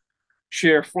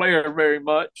 share Flair very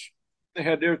much. They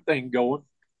had their thing going.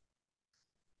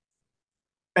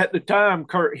 At the time,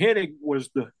 Kurt Hennig was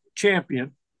the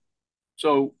champion.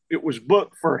 So it was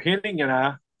booked for Hennig and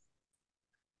I.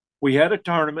 We had a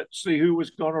tournament to see who was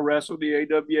going to wrestle the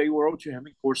AWA world champion.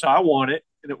 Of course, I won it,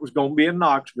 and it was going to be in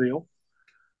Knoxville.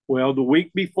 Well, the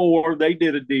week before, they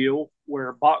did a deal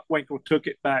where Bockwinkel took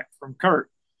it back from Kurt.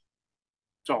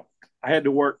 So I had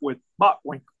to work with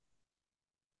Bockwinkel.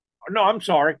 No, I'm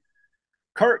sorry.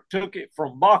 Kurt took it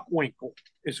from Bockwinkel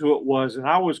is who it was, and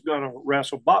I was going to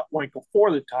wrestle Bockwinkel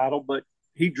for the title, but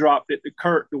he dropped it to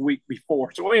Kurt the week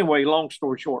before. So anyway, long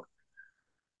story short,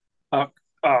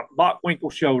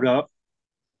 Bockwinkel showed up,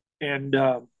 and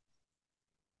I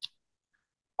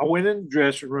went in the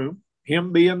dressing room.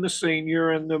 Him being the senior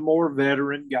and the more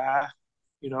veteran guy,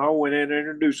 you know, I went in and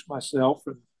introduced myself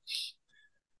and,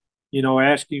 you know,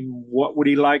 asked him what would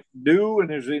he like to do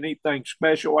and is there anything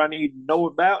special I need to know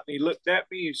about. And he looked at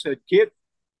me and he said, "Kid,"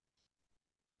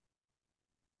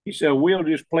 he said, "we'll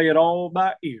just play it all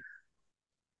by ear."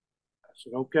 I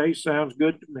said, "Okay, sounds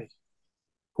good to me."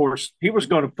 Of course, he was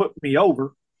going to put me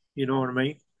over, you know what I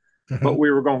mean? Mm-hmm. But we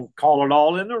were going to call it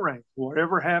all in the ring.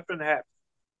 Whatever happened, happened.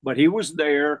 But he was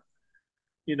there,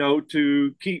 you know,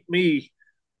 to keep me,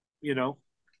 you know,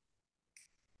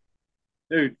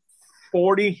 dude,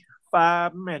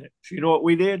 45 minutes. You know what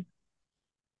we did?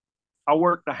 I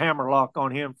worked the hammerlock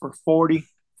on him for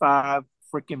 45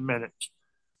 freaking minutes.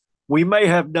 We may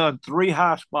have done 3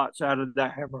 high spots out of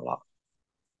that hammerlock.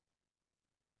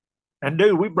 And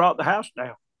dude, we brought the house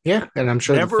down. Yeah, and I'm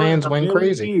sure the fans went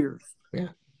crazy. Years. Yeah.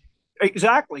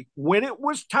 Exactly. When it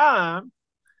was time,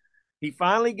 he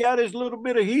finally got his little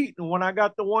bit of heat. And when I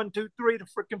got the 1, 2, 3, the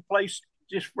freaking place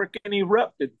just freaking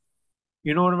erupted.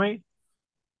 You know what I mean?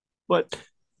 But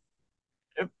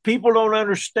people don't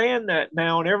understand that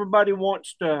now. And everybody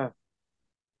wants to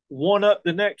one up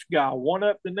the next guy, one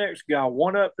up the next guy,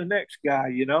 one up the next guy,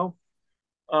 you know?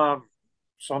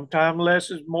 Sometimes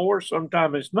less is more,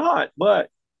 sometimes it's not.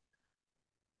 But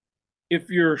if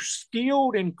you're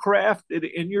skilled and crafted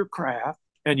in your craft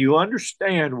and you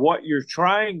understand what you're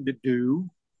trying to do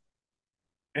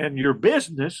and your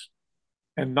business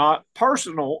and not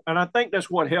personal, and I think that's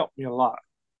what helped me a lot.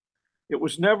 It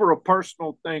was never a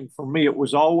personal thing for me. It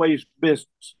was always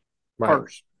business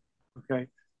first. Okay.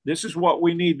 This is what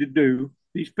we need to do.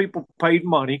 These people paid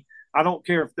money. I don't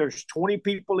care if there's 20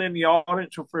 people in the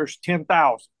audience or if there's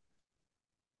 10,000.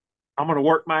 I'm going to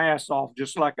work my ass off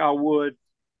just like I would.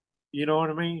 You know what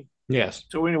I mean? Yes.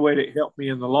 So anyway, that helped me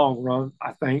in the long run,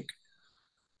 I think.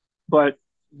 But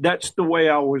that's the way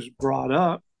I was brought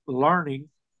up, learning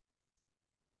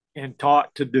and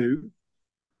taught to do.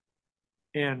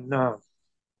 And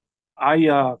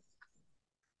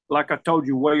like I told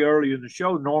you way earlier in the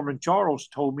show, Norman Charles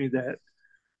told me that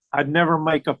I'd never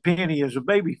make a penny as a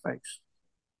babyface.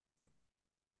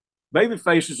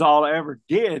 Babyface is all I ever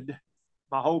did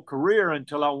my whole career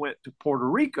until I went to Puerto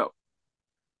Rico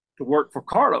to work for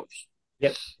Carlos.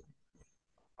 Yep.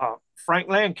 Frank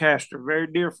Lancaster, very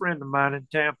dear friend of mine in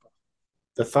Tampa.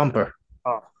 The Thumper.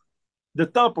 The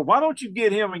Thumper. Why don't you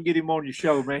get him and get him on your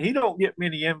show, man? He don't get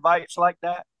many invites like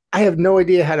that. I have no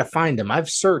idea how to find him. I've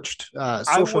searched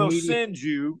social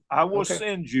media. I will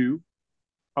send you,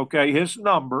 okay, his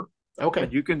number. Okay.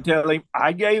 And you can tell him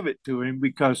I gave it to him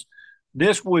because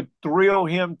this would thrill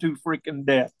him to freaking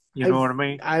death. You know what I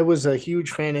mean? I was a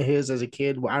huge fan of his as a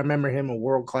kid. I remember him in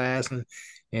World Class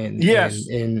and yes,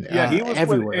 and he was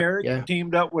everywhere. With Eric, yeah.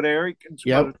 Teamed up with Eric and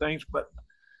some other things. But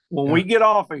when we get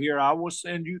off of here, I will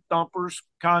send you Thumper's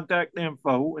contact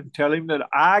info and tell him that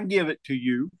I give it to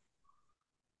you.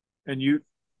 And you,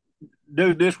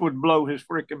 dude, this would blow his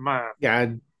freaking mind. Yeah,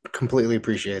 I completely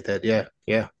appreciate that. Yeah.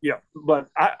 But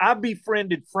I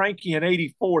befriended Frankie in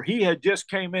 '84. He had just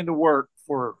came into work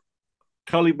for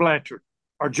Tully Blanchard,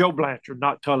 or Joe Blanchard,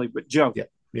 not Tully, but Joe. Yep.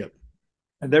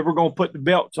 And they were going to put the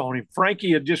belts on him.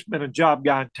 Frankie had just been a job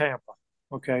guy in Tampa.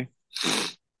 Okay.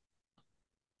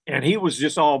 And he was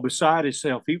just all beside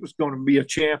himself. He was going to be a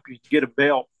champion, get a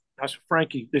belt. I said,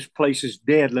 Frankie, this place is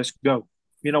dead. Let's go.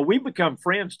 You know, we become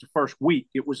friends the first week.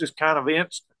 It was just kind of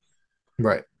instant.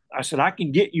 Right. I said, I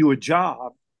can get you a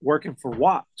job working for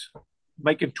Watts,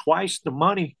 making twice the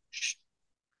money.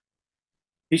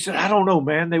 He said, I don't know,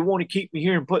 man. They want to keep me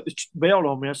here and put the belt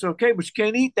on me. I said, okay, but you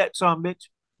can't eat that son bitch.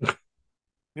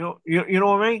 You know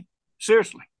what I mean?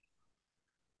 Seriously.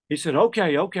 He said,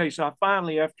 okay. So I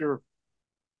finally, after,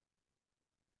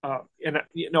 I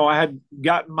had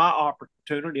gotten my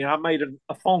opportunity, and I made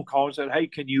a phone call and said, hey,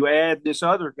 can you add this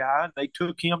other guy? And they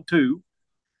took him too.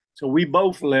 So we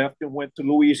both left and went to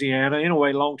Louisiana.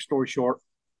 Anyway, long story short,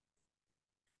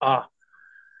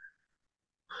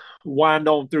 wind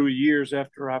on through years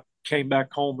after I came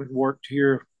back home and worked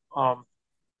here.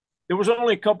 There was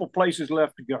only a couple places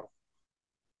left to go.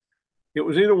 It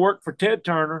was either work for Ted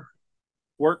Turner,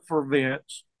 work for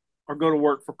Vince, or go to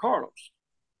work for Carlos.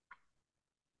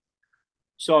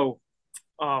 So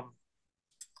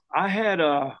I had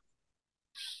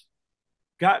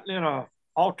gotten in a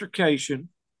altercation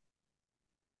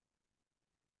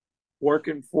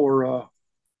working for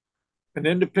an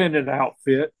independent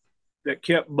outfit that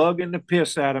kept bugging the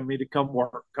piss out of me to come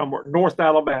work North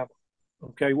Alabama,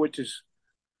 okay, which is,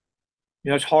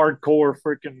 it's hardcore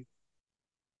freaking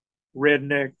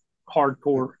redneck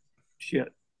hardcore shit.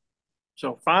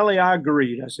 So finally I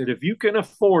agreed. I said, if you can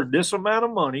afford this amount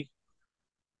of money,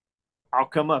 I'll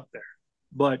come up there.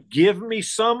 But give me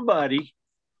somebody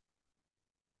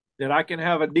that I can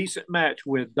have a decent match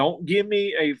with. Don't give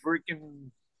me a freaking,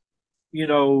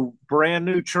 brand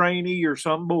new trainee or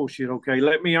some bullshit, okay?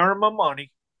 Let me earn my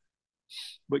money,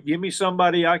 but give me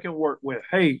somebody I can work with.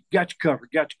 Hey, got you covered.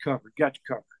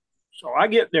 So I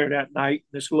get there that night,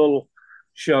 this little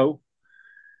show,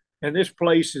 and this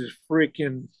place is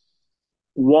freaking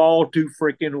wall to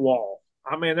freaking wall.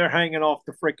 I mean, they're hanging off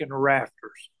the freaking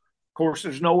rafters. Of course,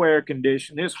 there's no air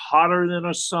conditioning. It's hotter than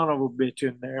a son of a bitch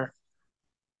in there.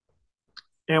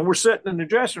 And we're sitting in the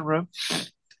dressing room,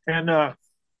 and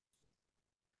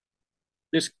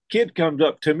this kid comes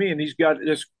up to me, and he's got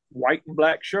this white and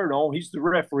black shirt on. He's the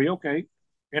referee. Okay,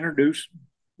 introduce,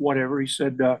 whatever. He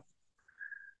said,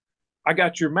 I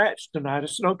got your match tonight. I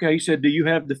said, okay. He said, do you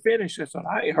have the finish? I said,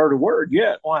 I ain't heard a word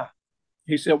yet. Why?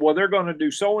 He said, well, they're going to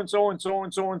do so and so and so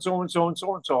and so and so and so and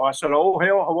so and so. I said, oh,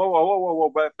 hell,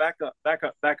 whoa, back up.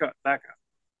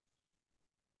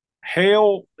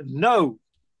 Hell no,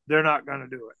 they're not going to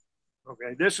do it.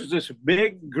 Okay, this is this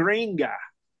big green guy.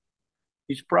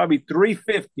 He's probably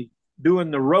 350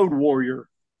 doing the Road Warrior.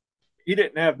 He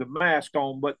didn't have the mask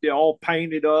on, but they're all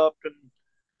painted up and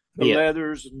the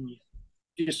leathers and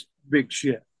just big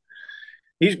shit.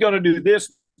 He's going to do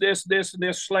this.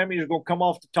 Slammy is going to come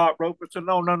off the top rope. I said,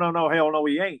 no, hell no,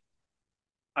 he ain't.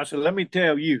 I said, let me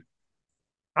tell you,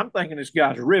 I'm thinking this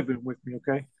guy's ribbing with me,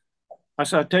 okay? I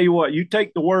said, I tell you what, you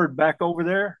take the word back over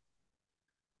there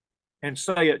and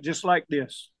say it just like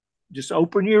this. Just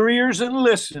open your ears and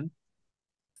listen,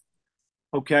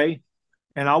 okay?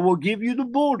 And I will give you the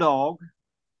bulldog,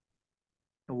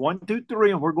 And 1, 2,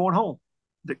 3, and we're going home.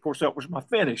 Of course, that was my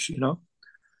finish,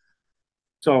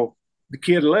 So the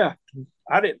kid left.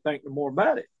 I didn't think no more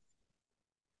about it.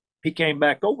 He came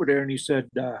back over there and he said,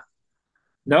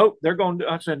 nope, they're going to.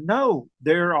 I said, no,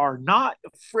 they are not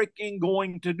freaking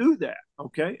going to do that.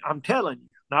 Okay. I'm telling you.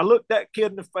 And I looked that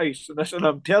kid in the face and I said,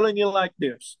 I'm telling you like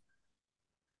this.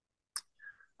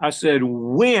 I said,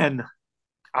 when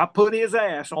I put his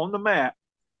ass on the mat,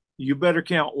 you better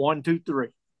count 1, 2, 3.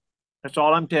 That's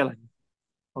all I'm telling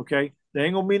you. Okay. There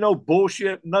ain't going to be no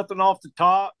bullshit, nothing off the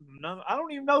top. I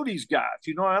don't even know these guys.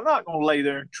 I'm not going to lay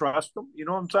there and trust them. You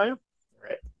know what I'm saying?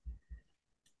 Right.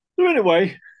 So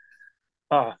anyway,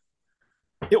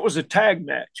 it was a tag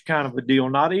match kind of a deal,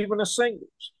 not even a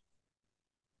singles.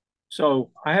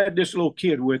 So I had this little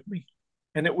kid with me,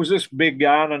 and it was this big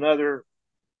guy and another,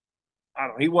 I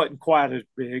don't know, he wasn't quite as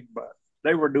big, but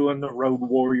they were doing the Road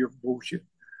Warrior bullshit.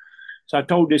 So I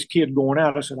told this kid going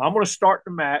out, I said, I'm going to start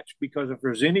the match because if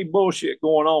there's any bullshit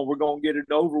going on, we're going to get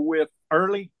it over with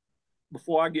early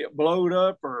before I get blowed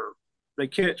up or they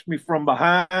catch me from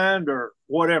behind or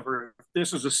whatever. If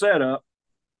this is a setup,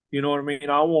 you know what I mean?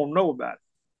 I won't know about it.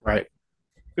 Right.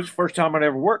 This is the first time I'd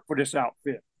ever worked for this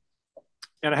outfit.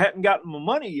 And I hadn't gotten my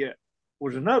money yet,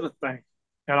 was another thing.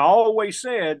 And I always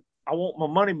said, I want my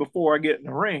money before I get in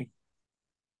the ring.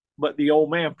 But the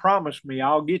old man promised me,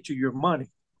 I'll get you your money.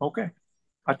 Okay.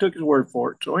 I took his word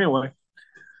for it. So anyway,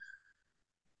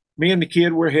 me and the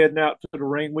kid were heading out to the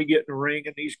ring. We get in the ring,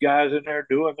 and these guys in there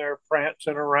doing their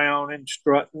prancing around and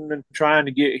strutting and trying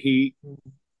to get heat and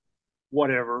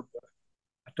whatever. But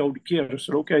I told the kid, I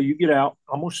said, okay, you get out.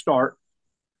 I'm going to start.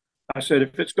 I said,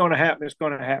 if it's going to happen, it's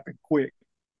going to happen quick.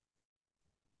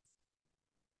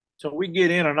 So we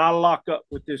get in, and I lock up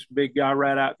with this big guy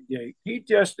right out the gate. He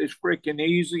just is freaking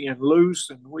easy and loose,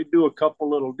 and we do a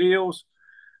couple little deals.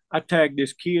 I tag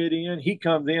this kid in. He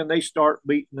comes in. They start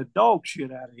beating the dog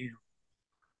shit out of him.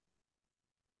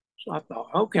 So I thought,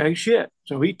 okay, shit.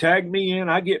 So he tagged me in.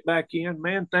 I get back in.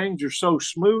 Man, things are so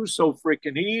smooth, so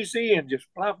freaking easy, and just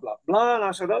blah, blah, blah. And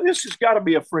I said, oh, this has got to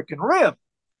be a freaking rib.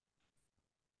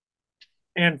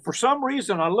 And for some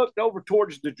reason, I looked over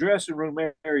towards the dressing room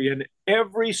area, and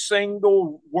every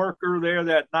single worker there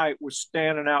that night was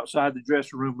standing outside the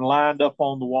dressing room, lined up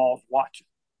on the walls watching.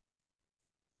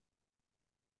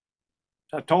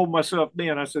 I told myself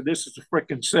then, I said, this is a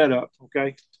freaking setup,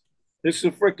 okay? This is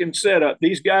a freaking setup.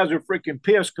 These guys are freaking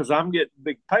pissed because I'm getting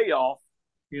big payoff.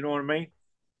 You know what I mean?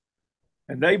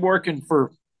 And they working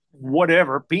for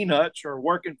whatever, peanuts, or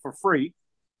working for free.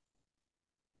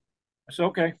 I said,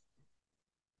 okay.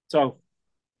 So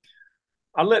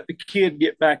I let the kid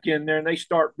get back in there, and they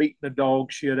start beating the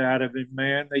dog shit out of him,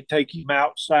 man. They take him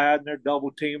outside, and they're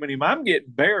double teaming him. I'm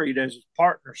getting buried as his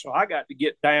partner, so I got to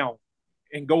get down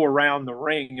and go around the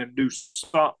ring and do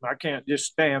something. I can't just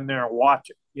stand there and watch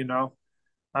it,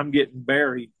 I'm getting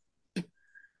buried.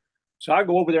 So I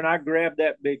go over there and I grab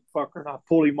that big fucker and I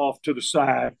pull him off to the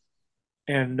side.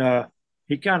 And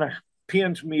he kind of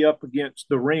pins me up against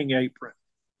the ring apron.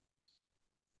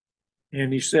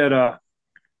 And he said,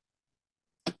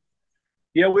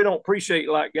 yeah, we don't appreciate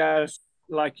like guys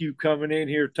like you coming in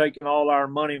here taking all our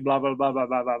money and blah, blah, blah, blah,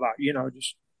 blah, blah, blah.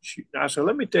 Just shoot. I said,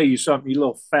 let me tell you something, you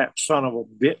little fat son of a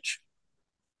bitch.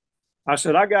 I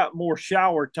said, I got more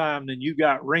shower time than you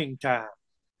got ring time.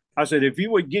 I said, if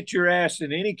you would get your ass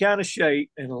in any kind of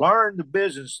shape and learn the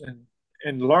business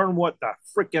and learn what the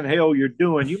freaking hell you're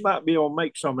doing, you might be able to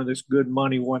make some of this good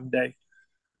money one day.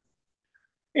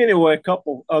 Anyway, a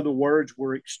couple other words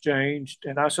were exchanged.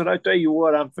 And I said, I tell you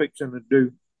what I'm fixing to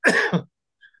do.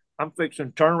 I'm fixing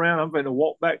to turn around. I'm going to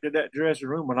walk back to that dressing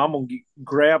room, and I'm going to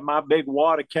grab my big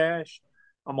wad of cash.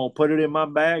 I'm going to put it in my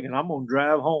bag, and I'm going to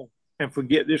drive home and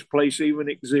forget this place even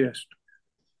exists.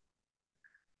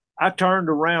 I turned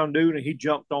around, dude, and he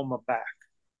jumped on my back.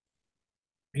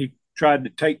 He tried to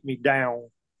take me down.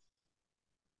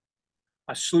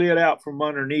 I slid out from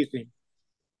underneath him.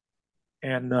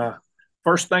 And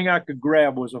first thing I could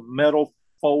grab was a metal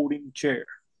folding chair.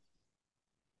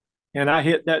 And I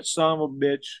hit that son of a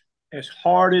bitch as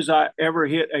hard as I ever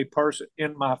hit a person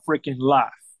in my freaking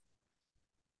life.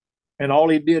 And all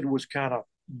he did was kind of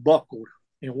buckled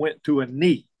and went to a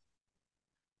knee.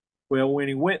 Well, when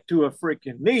he went to a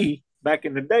freaking knee, back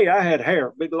in the day, I had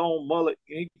hair, big long mullet.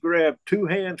 He grabbed 2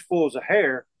 handfuls of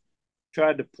hair,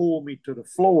 tried to pull me to the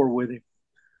floor with him.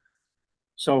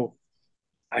 So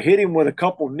I hit him with a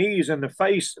couple knees in the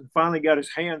face and finally got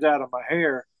his hands out of my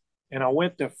hair. And I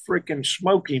went to freaking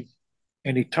smoke him.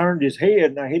 And he turned his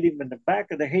head, and I hit him in the back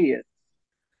of the head.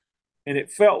 And it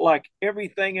felt like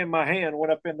everything in my hand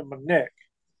went up into my neck.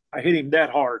 I hit him that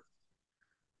hard.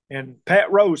 And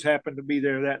Pat Rose happened to be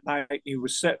there that night. And he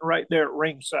was sitting right there at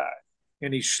ringside.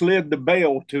 And he slid the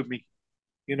bell to me,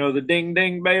 the ding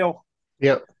ding bell.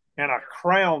 Yep. And I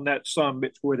crowned that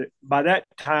sumbitch with it. By that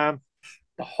time,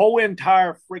 the whole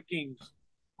entire freaking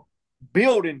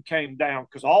building came down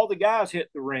because all the guys hit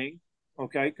the ring,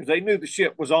 okay, because they knew the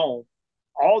shit was on.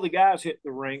 All the guys hit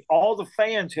the ring. All the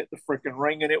fans hit the freaking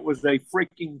ring, and it was a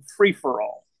freaking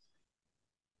free-for-all.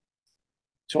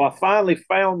 So I finally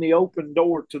found the open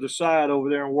door to the side over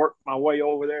there and worked my way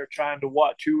over there trying to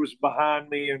watch who was behind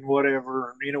me and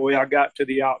whatever. And anyway, I got to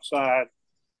the outside.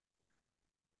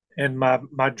 And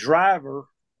my driver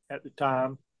at the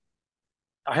time,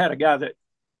 I had a guy that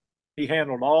he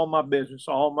handled all my business,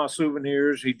 all my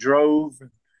souvenirs. He drove, and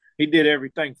he did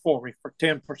everything for me for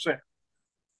 10%.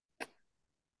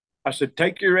 I said,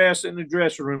 take your ass in the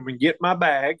dressing room and get my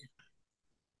bag,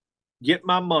 get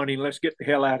my money, and let's get the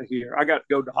hell out of here. I got to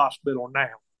go to the hospital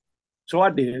now. So I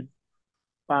did.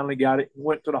 Finally got it and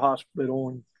went to the hospital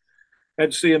and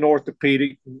had to see an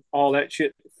orthopedic and all that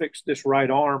shit to fix this right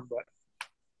arm. But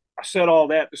I said all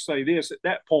that to say this. At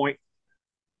that point,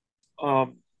 I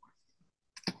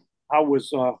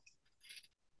was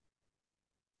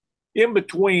in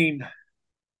between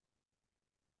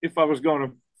if I was going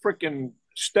to freaking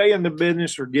stay in the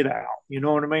business or get out. You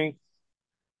know what I mean?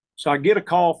 So I get a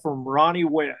call from Ronnie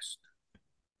West.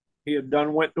 He had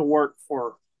went to work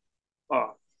for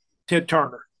Ted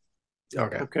Turner.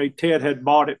 Okay. Ted had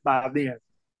bought it by then.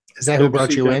 Is that who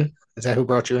brought you in? Is that who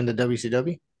brought you into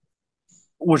WCW?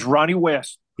 Was Ronnie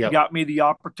West. Yep. Got me the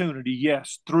opportunity,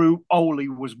 yes, through Ole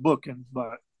was booking.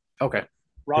 But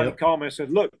Ronnie called me and said,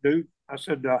 look, dude, I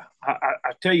said,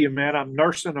 I tell you, man, I'm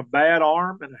nursing a bad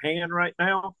arm and a hand right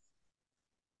now.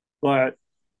 But,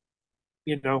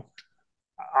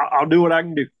 I'll do what I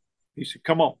can do. He said,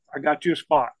 come on, I got you a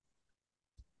spot.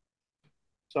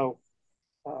 So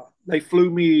they flew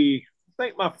me, I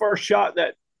think my first shot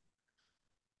that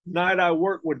night I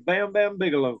worked with Bam Bam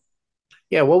Bigelow.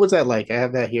 Yeah, what was that like? I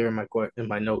have that here in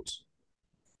my notes.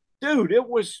 Dude, it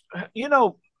was, I didn't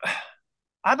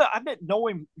know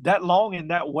him that long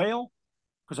and that well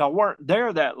because I weren't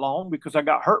there that long because I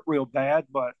got hurt real bad.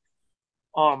 But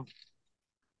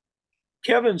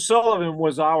Kevin Sullivan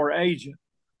was our agent.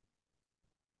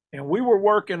 And we were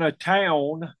working a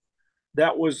town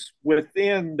that was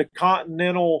within the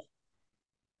continental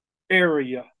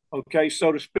area, okay,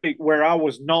 so to speak, where I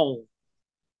was known.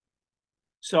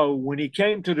 So when he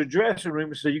came to the dressing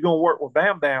room and said, you going to work with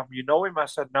Bam Bam? You know him? I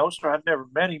said, no, sir, I'd never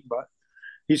met him. But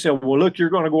he said, well, look, you're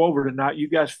going to go over tonight. You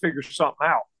guys figure something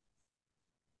out.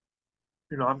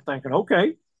 I'm thinking,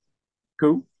 okay,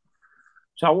 cool.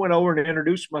 So I went over and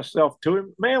introduced myself to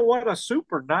him. Man, what a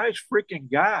super nice freaking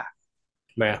guy.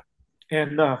 Man.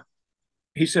 And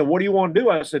he said, what do you want to do?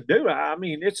 I said, dude, I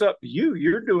mean, it's up to you.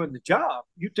 You're doing the job.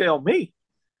 You tell me.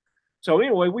 So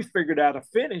anyway, we figured out a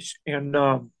finish. And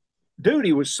dude,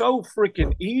 he was so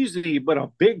freaking easy, but a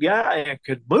big guy and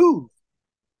could move.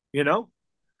 He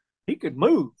could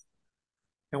move.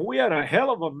 And we had a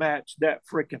hell of a match that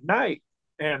freaking night.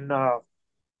 And I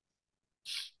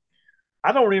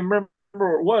don't even remember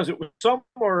what it was. It was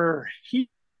somewhere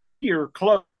here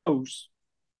close.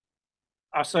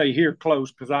 I say here close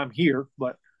because I'm here,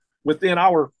 but within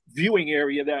our viewing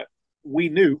area that we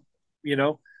knew,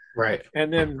 Right.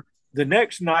 And then the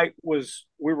next night was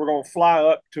we were going to fly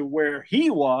up to where he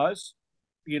was,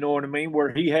 you know what I mean,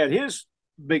 where he had his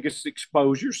biggest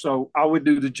exposure. So I would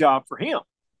do the job for him.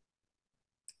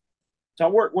 So I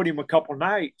worked with him a couple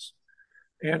nights,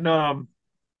 and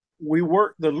we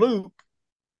worked the loop,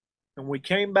 and we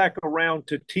came back around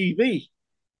to TV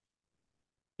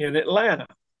in Atlanta.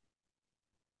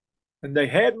 And they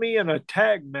had me in a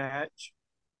tag match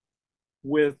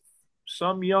with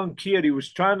some young kid. He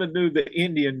was trying to do the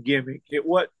Indian gimmick. It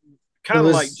was kind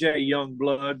of like Jay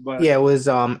Youngblood, but yeah, it was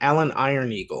Alan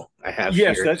Iron Eagle. I have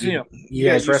yes, here. that's him. You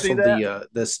guys wrestled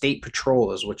the State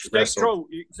Patrol, is what you wrestled. Patrol,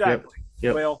 exactly.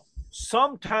 Yep. Well,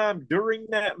 sometime during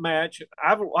that match,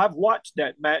 I've watched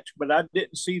that match, but I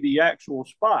didn't see the actual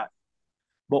spot.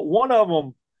 But one of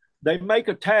them, they make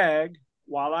a tag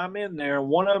while I'm in there, and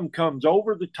one of them comes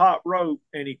over the top rope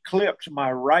and he clips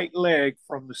my right leg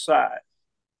from the side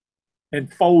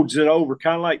and folds it over,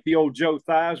 kind of like the old Joe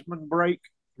Theismann break.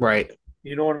 Right.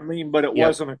 You know what I mean? But it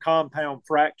wasn't a compound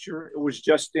fracture. It was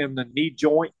just in the knee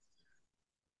joint.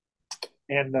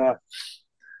 And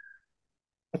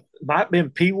might have been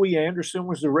Pee Wee Anderson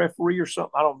was the referee or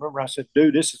something. I don't remember. I said,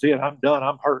 dude, this is it. I'm done.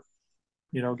 I'm hurt.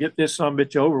 Get this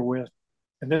sumbitch over with.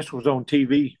 And this was on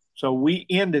TV. So we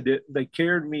ended it. They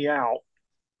carried me out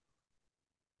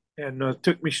and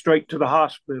took me straight to the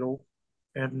hospital.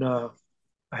 And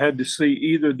I had to see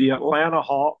either the Atlanta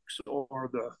Hawks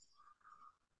or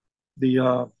the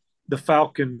uh, the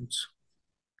Falcons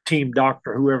team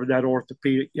doctor, whoever that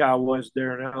orthopedic guy was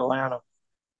there in Atlanta.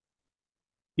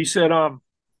 He said,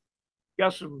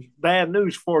 got some bad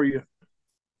news for you.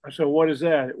 I said, what is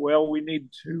that? Well, we need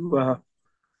to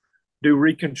do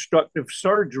reconstructive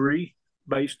surgery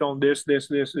based on this, and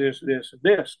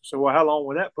this. So, well, how long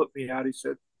would that put me out? He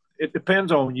said, it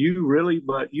depends on you, really,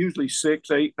 but usually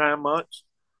 6, 8, 9 months.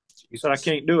 He said, I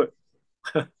can't do it.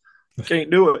 Can't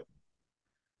do it.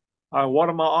 What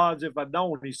are my odds if I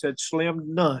don't? He said, slim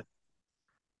to none.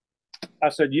 I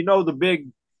said, you know, the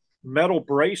big metal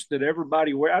brace that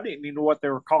everybody wear? I didn't even know what they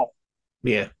were called.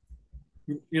 Yeah.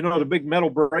 You know, the big metal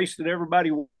brace that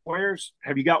everybody wears?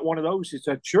 Have you got one of those? He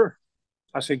said, sure.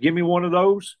 I said, give me one of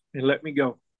those and let me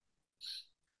go.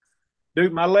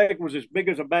 Dude, my leg was as big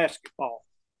as a basketball.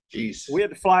 Jeez. We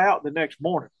had to fly out the next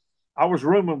morning. I was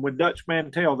rooming with Dutch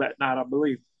Mantell that night, I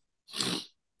believe.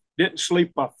 Didn't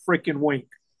sleep a freaking wink.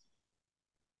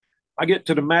 I get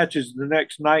to the matches the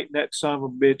next night, and that son of a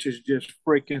bitch is just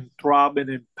freaking throbbing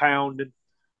and pounding.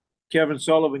 Kevin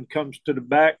Sullivan comes to the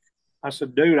back. I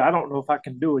said, dude, I don't know if I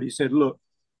can do it. He said, look,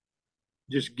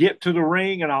 just get to the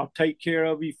ring and I'll take care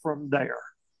of you from there.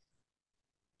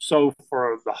 So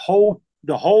for the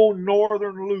whole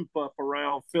northern loop up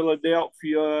around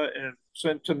Philadelphia and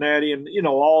Cincinnati and, you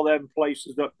know, all them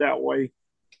places up that way,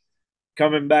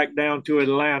 coming back down to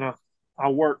Atlanta, I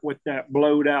worked with that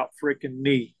blowed out freaking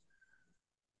knee.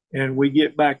 And we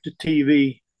get back to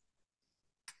TV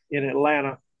in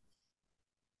Atlanta.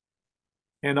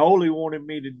 And Ole wanted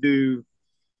me to do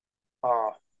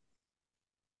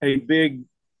a big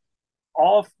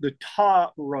off the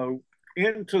top rope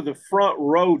into the front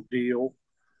row deal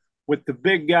with the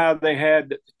big guy they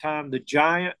had at the time, the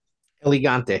Giant.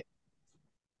 Elegante.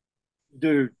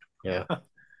 Dude. Yeah.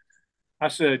 I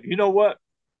said, you know what?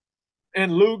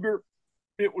 And Luger,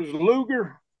 it was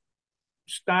Luger,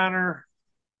 Steiner,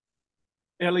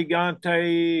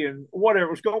 Elegante, and whatever.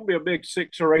 It was going to be a big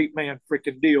 6 or 8 man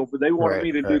freaking deal, but they wanted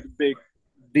me to do the big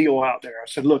deal out there. I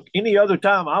said, look, any other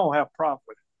time, I don't have a problem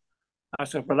with it. I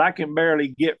said, but I can barely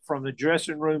get from the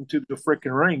dressing room to the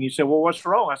freaking ring. He said, well, what's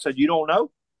wrong? I said, you don't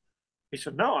know? He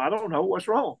said, no, I don't know. What's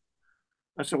wrong?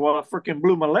 I said, well, I freaking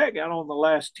blew my leg out on the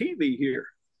last TV here.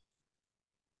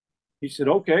 He said,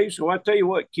 okay, so I tell you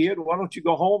what, kid, why don't you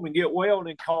go home and get well and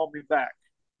then call me back?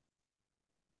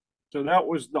 So that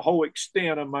was the whole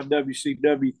extent of my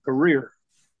WCW career.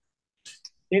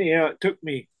 Anyhow, it took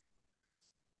me,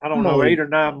 I don't know, 8 or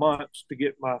 9 months to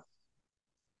get my.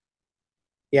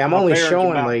 Yeah, I'm only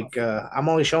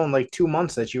showing like 2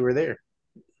 months that you were there.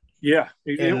 Yeah,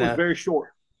 it was very short.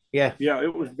 Yeah,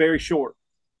 it was very short.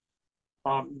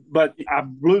 But I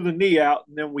blew the knee out,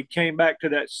 and then we came back to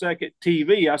that second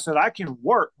TV. I said, I can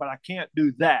work, but I can't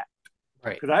do that.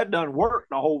 Right. Because I'd done work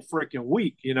the whole freaking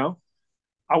week, you know.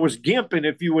 I was gimping.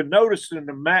 If you would notice in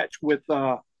the match with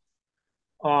there's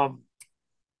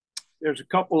a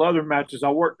couple other matches. I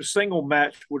worked a single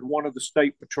match with one of the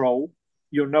State Patrol.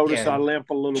 You'll notice I limp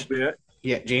a little bit.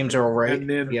 Yeah, James Earl Wright. And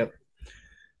then,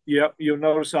 yep, you'll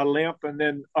notice I limp. And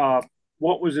then,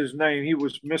 what was his name? He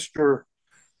was Mr.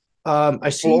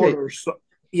 I see Florida that.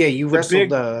 Yeah, you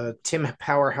wrestled Tim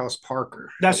Powerhouse Parker.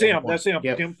 That's him. That's him.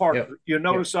 Yep. Tim Parker. Yep. You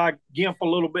notice I gimp a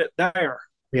little bit there.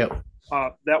 Yep.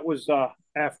 That was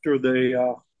after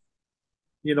the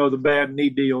the bad knee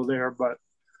deal there, but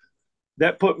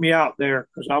that put me out there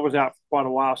because I was out for quite a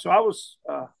while. So I was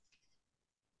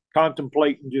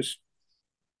contemplating just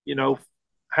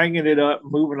hanging it up,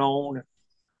 moving on.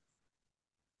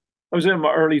 I was in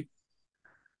my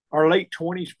late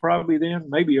 20s probably then,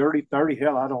 maybe early 30.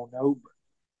 Hell, I don't know. But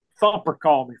Thumper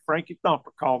called me. Frankie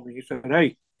Thumper called me. He said,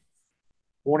 "Hey,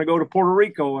 want to go to Puerto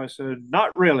Rico?" I said,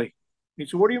 "Not really." He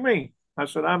said, "What do you mean?" I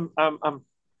said, I'm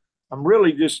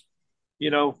really just,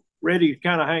 ready to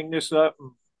kind of hang this up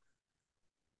and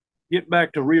get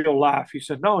back to real life." He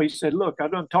said, "No." He said, "Look, I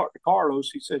done talked to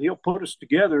Carlos." He said, "He'll put us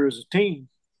together as a team.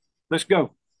 Let's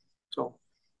go." So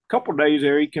a couple of days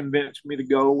there, he convinced me to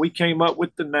go. We came up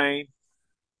with the name,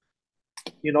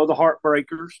 the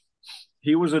Heartbreakers.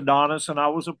 He was Adonis and I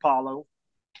was Apollo.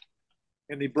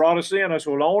 And he brought us in. I said,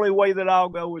 well, the only way that I'll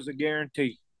go is a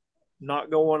guarantee,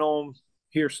 not going on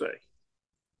hearsay.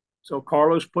 So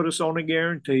Carlos put us on a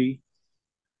guarantee,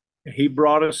 and he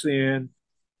brought us in.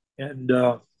 And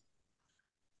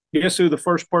guess who the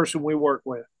first person we worked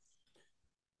with?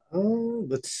 Oh,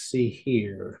 let's see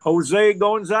here. Jose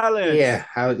Gonzalez. Yeah,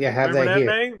 have Remember that here.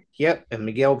 Name? Yep, and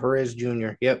Miguel Perez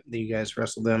Jr. Yep, you guys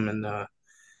wrestled them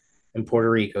in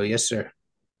Puerto Rico. Yes, sir.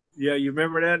 Yeah, you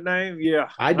remember that name? Yeah.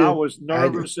 I And I do. was I do.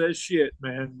 nervous as shit,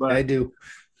 man. I But do.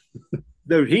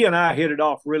 dude, he and I hit it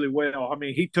off really well. I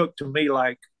mean, he took to me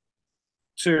like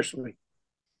seriously.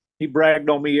 He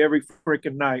bragged on me every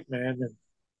freaking night, man.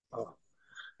 And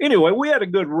anyway, we had a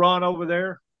good run over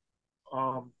there.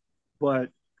 But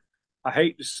I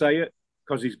hate to say it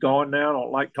because he's gone now. I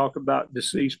don't like talking about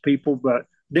deceased people, but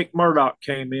Dick Murdoch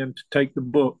came in to take the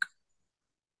book,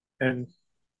 and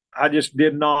I just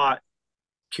did not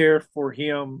care for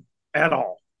him at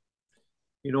all.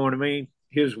 You know what I mean?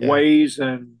 His Yeah. ways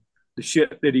and the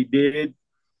shit that he did.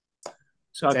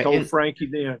 So Is I that told Frankie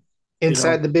then, you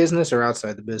inside know, the business or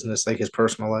outside the business, like his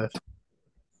personal life?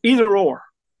 either or.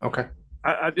 Okay.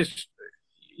 I just,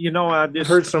 I I've just,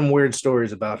 heard some weird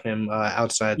stories about him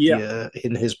outside yeah, the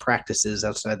in his practices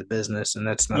outside the business, and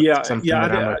that's not yeah, something yeah,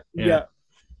 that I'm a yeah. yeah,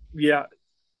 yeah.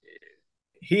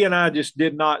 He and I just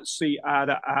did not see eye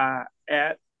to eye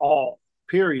at all,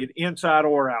 period, inside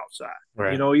or outside.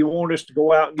 Right. He wanted us to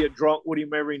go out and get drunk with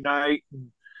him every night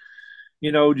and,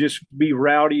 just be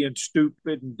rowdy and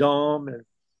stupid and dumb and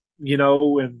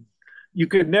you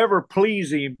could never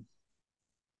please him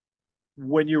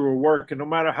when you were working, no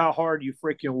matter how hard you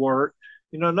freaking worked.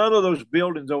 None of those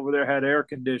buildings over there had air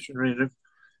conditioner in them.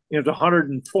 It was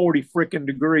 140 freaking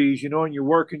degrees, and you're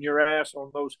working your ass on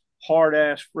those hard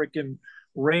ass freaking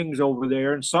rings over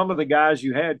there. And some of the guys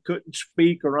you had couldn't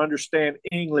speak or understand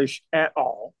English at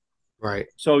all. Right.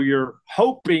 So you're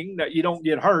hoping that you don't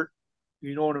get hurt.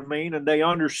 You know what I mean? And they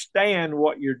understand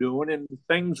what you're doing. And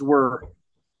things were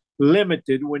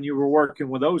limited when you were working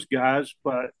with those guys,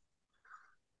 but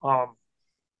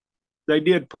they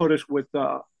did put us with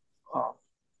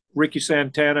Ricky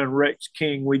Santana and Rex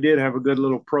King. We did have a good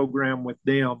little program with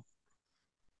them.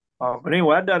 But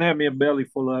anyway, I done had me a belly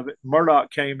full of it.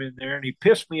 Murdoch came in there and he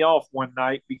pissed me off one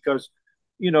night because,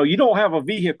 you don't have a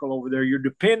vehicle over there. You're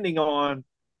depending on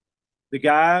the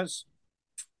guys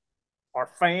or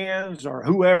fans or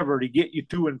whoever to get you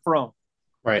to and from.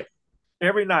 Right.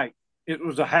 Every night it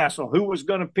was a hassle. Who was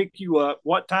going to pick you up?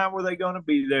 What time were they going to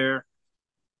be there?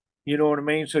 You know what I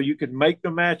mean? So you could make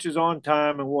the matches on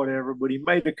time and whatever. But he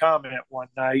made a comment one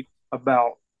night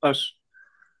about us.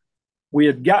 We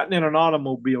had gotten in an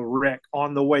automobile wreck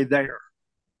on the way there.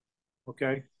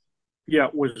 Okay. Yeah,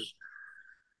 it was.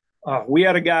 We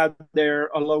had a guy there,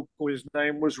 a local. His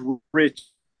name was Rich.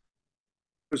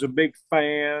 He was a big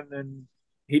fan, and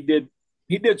he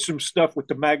did some stuff with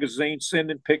the magazine,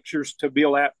 sending pictures to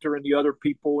Bill Apter and the other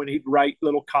people, and he'd write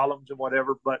little columns and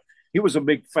whatever. But he was a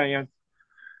big fan.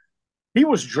 He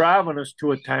was driving us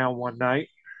to a town one night.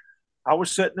 I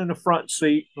was sitting in the front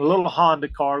seat, a little Honda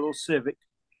car, a little Civic.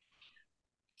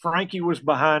 Frankie was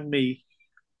behind me,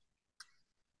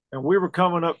 and we were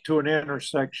coming up to an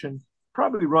intersection,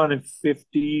 probably running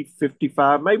 50,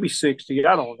 55, maybe 60.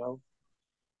 I don't know.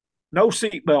 No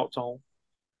seatbelts on.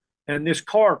 And this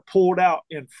car pulled out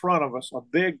in front of us, a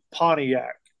big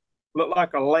Pontiac, looked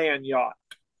like a land yacht.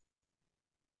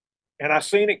 And I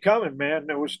seen it coming, man.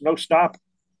 There was no stopping.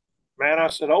 Man, I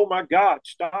said, oh my God,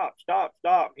 stop, stop,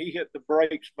 stop. He hit the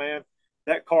brakes, man.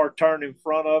 That car turned in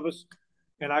front of us.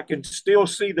 And I can still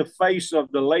see the face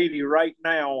of the lady right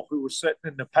now who was sitting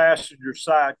in the passenger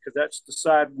side because that's the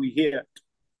side we hit.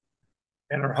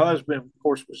 And her husband, of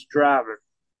course, was driving.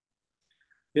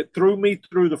 It threw me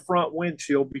through the front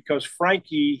windshield because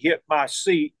Frankie hit my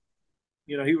seat.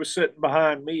 He was sitting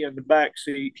behind me in the back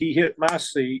seat. He hit my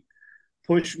seat,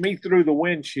 pushed me through the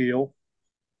windshield,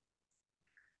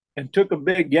 and took a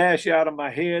big gash out of my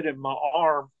head and my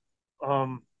arm.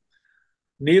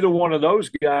 Neither one of those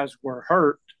guys were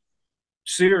hurt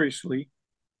seriously.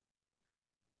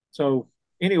 So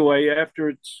anyway, after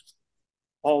it's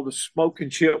all the smoke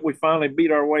and shit, we finally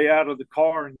beat our way out of the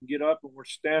car and get up, and we're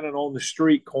standing on the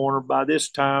street corner. By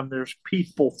this time, there's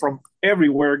people from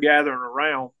everywhere gathering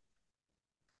around.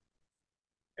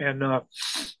 And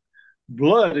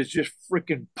blood is just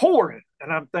freaking pouring.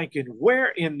 And I'm thinking, where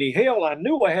in the hell? I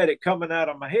knew I had it coming out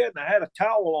of my head, and I had a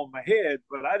towel on my head,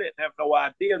 but I didn't have no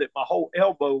idea that my whole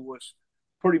elbow was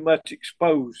pretty much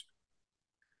exposed.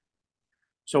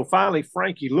 So finally,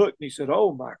 Frankie looked and he said,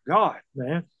 oh my God,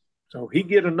 man. So he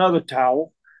get another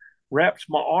towel, wraps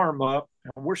my arm up,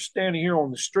 and we're standing here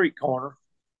on the street corner.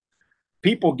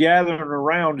 People gathering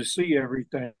around to see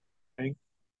everything. An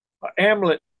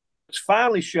ambulance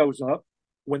finally shows up.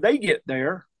 When they get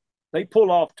there, they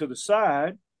pull off to the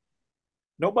side.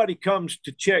 Nobody comes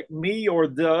to check me or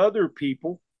the other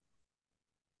people.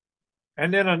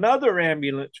 And then another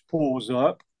ambulance pulls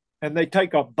up, and they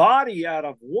take a body out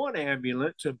of one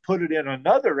ambulance and put it in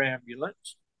another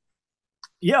ambulance.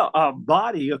 Yeah, a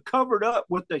body, a covered up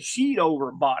with a sheet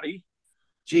over body.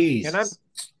 Jeez. And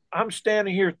I'm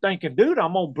standing here thinking, dude,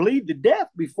 I'm gonna bleed to death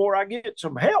before I get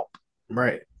some help.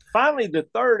 Right. Finally, the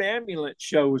third ambulance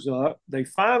shows up. They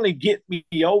finally get me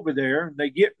over there. They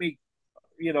get me,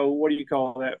 what do you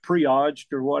call that,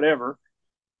 triaged or whatever.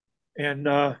 And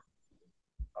uh,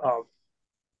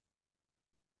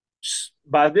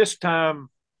 by this time,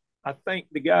 I think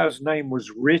the guy's name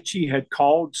was Richie, had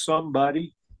called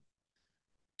somebody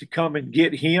to come and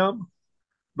get him.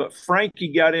 But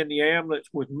Frankie got in the ambulance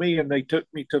with me and they took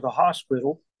me to the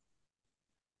hospital.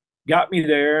 Got me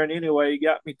there, and anyway,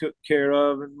 got me took care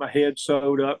of, and my head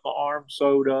sewed up, my arm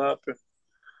sewed up, and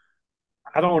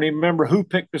I don't even remember who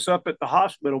picked us up at the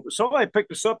hospital, but somebody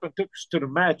picked us up and took us to the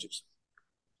matches.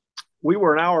 We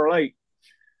were an hour late.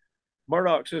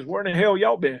 Murdoch says, "Where in the hell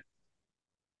y'all been?"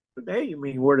 What the hell you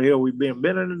mean, where the hell we been?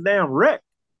 Been in a damn wreck.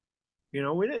 We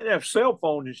didn't have cell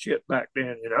phones and shit back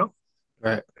then,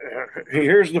 Right.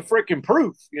 Here's the freaking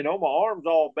proof. My arm's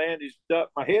all bandaged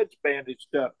up, my head's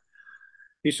bandaged up.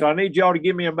 He said, "I need y'all to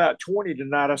give me about 20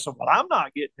 tonight." I said, "Well, I'm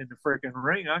not getting in the freaking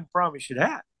ring. I can promise you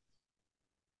that."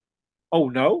 "Oh,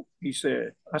 no?" he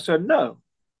said. I said, "No.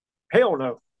 Hell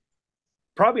no.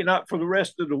 Probably not for the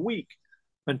rest of the week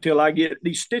until I get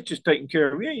these stitches taken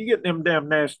care of." Yeah, you get them damn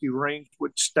nasty rings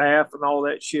with staph and all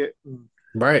that shit. And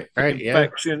Right.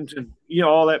 infections and,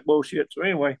 all that bullshit. So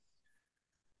anyway,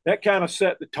 that kind of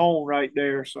set the tone right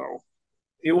there. So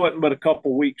it wasn't but a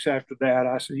couple of weeks after that.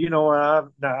 I said,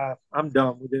 I'm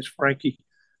done with this, Frankie.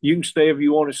 You can stay if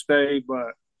you want to stay,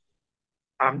 but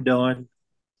I'm done.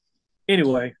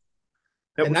 Anyway,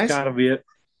 that was kind of it.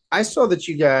 I saw that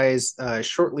you guys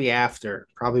shortly after,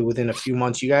 probably within a few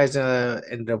months, you guys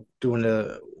ended up doing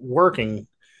a working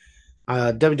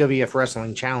WWF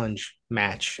Wrestling Challenge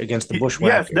match against the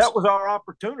Bushwhackers. Yes, that was our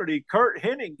opportunity. Kurt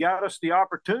Hennig got us the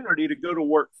opportunity to go to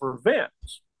work for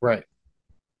Vince. Right.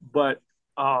 But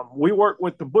we worked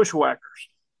with the Bushwhackers,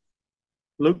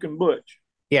 Luke and Butch.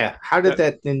 Yeah. How did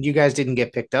that? And you guys didn't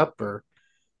get picked up, or?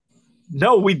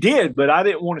 No, we did, but I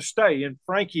didn't want to stay. And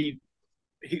Frankie,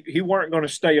 he weren't going to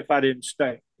stay if I didn't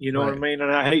stay. You know what I mean?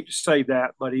 And I hate to say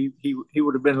that, but he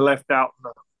would have been left out.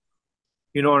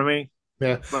 You know what I mean?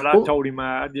 Yeah. But I told him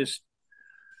I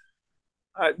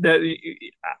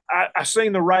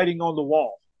seen the writing on the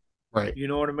wall. Right. You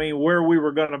know what I mean? Where we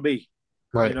were going to be.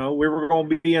 Right. We were going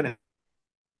to be in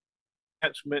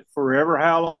enhancement forever.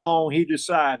 How long he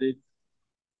decided.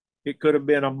 It could have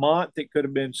been a month. It could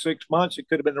have been 6 months. It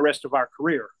could have been the rest of our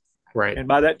career. Right. And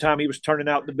by that time, he was turning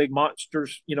out the big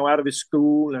monsters, out of his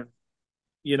school. And,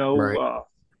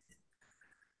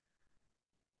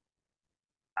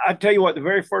 I tell you what, the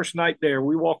very first night there,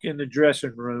 we walk in the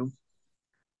dressing room.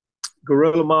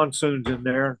 Gorilla Monsoon's in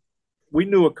there. We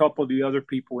knew a couple of the other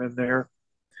people in there.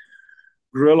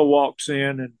 Gorilla walks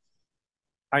in, and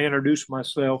I introduce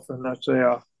myself, and I say,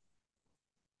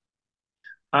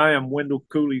 "I am Wendell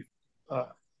Cooley,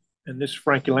 and this is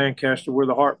Frankie Lancaster. We're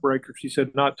the Heartbreakers." He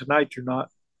said, "Not tonight, you're not."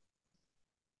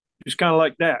 Just kind of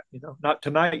like that, "Not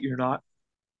tonight, you're not."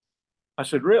 I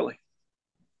said, "Really?"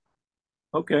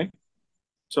 Okay.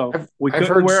 So we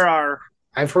couldn't wear our.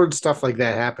 I've heard stuff like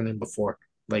that happening before,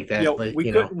 like that.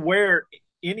 We couldn't wear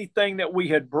anything that we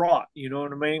had brought. You know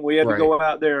what I mean? We had to go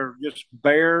out there just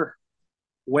bare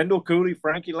Wendell Cooley,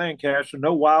 Frankie Lancaster,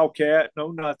 no Wildcat,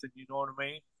 no nothing. You know what I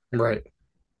mean? Right.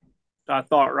 I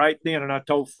thought right then, and I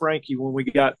told Frankie when we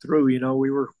got through,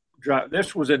 we were driving.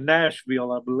 This was in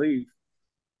Nashville, I believe.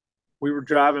 We were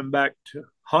driving back to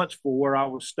Huntsville, where I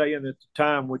was staying at the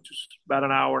time, which was about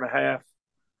an hour and a half.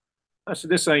 I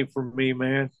said, "This ain't for me,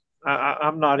 man.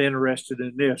 I'm not interested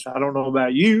in this. I don't know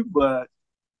about you, but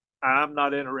I'm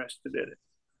not interested in it."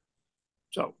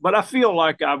 So, but I feel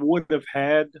like I would have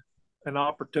had an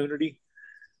opportunity.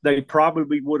 They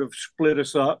probably would have split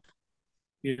us up.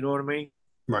 You know what I mean?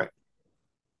 Right.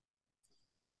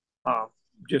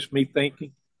 Just me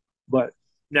thinking, but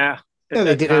nah. Yeah,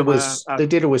 they did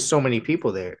it with so many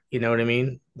people there. You know what I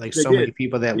mean? Like so many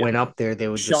people that went up there. They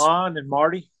would Sean and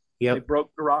Marty. Yep. They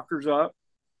broke the Rockers up.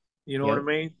 You know what I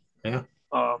mean? Yeah.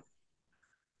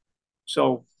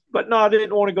 So, but no, I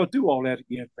didn't want to go through all that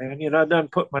again, man. I done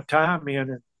put my time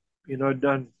in, and I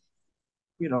done,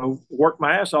 worked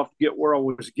my ass off to get where I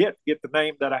was get the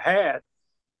name that I had.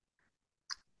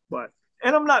 But,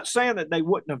 and I'm not saying that they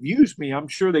wouldn't have used me. I'm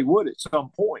sure they would at some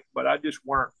point, but I just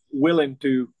weren't willing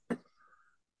to,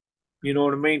 you know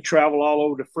what I mean, travel all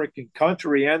over the freaking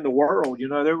country and the world.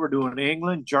 They were doing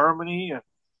England, Germany, and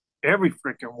every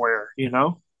freaking where,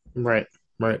 Right.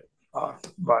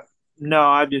 But no,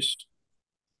 I just,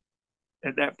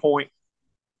 at that point,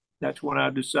 that's when I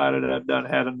decided I'd done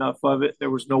had enough of it. There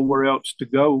was nowhere else to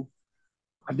go.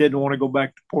 I didn't want to go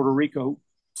back to Puerto Rico.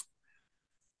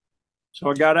 So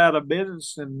I got out of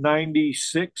business in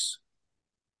 96,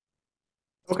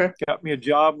 Okay. got me a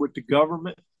job with the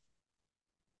government,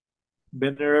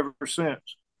 been there ever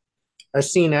since. I've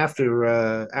seen after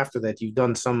that you've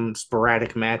done some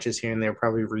sporadic matches here and there,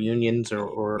 probably reunions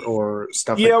or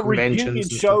stuff at Yeah, conventions reunion and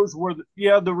stuff. shows were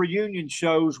the reunion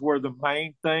shows were the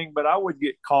main thing, but I would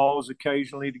get calls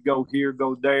occasionally to go here,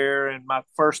 go there, and my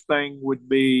first thing would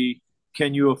be,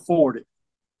 "Can you afford it?"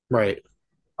 Right.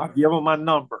 I give them my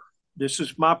number. This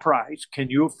is my price. Can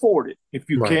you afford it? If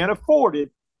you Right. can't afford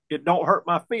it, it don't hurt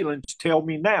my feelings. Tell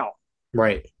me now.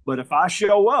 Right. But if I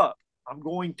show up, I'm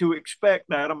going to expect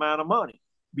that amount of money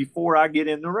before I get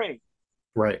in the ring.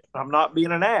 Right. I'm not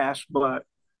being an ass, but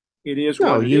it is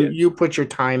No, what it is. you put your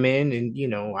time in,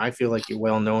 and I feel like you're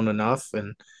well known enough,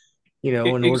 and in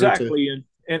order to. Exactly.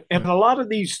 And a lot of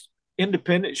these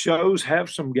independent shows have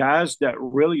some guys that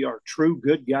really are true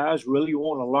good guys, really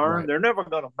want to learn. Right. They're never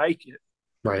going to make it,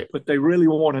 Right. but they really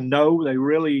want to know. They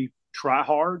really try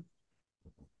hard.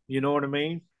 You know what I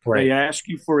mean? They Right. ask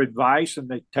you for advice and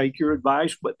they take your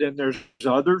advice, but then there's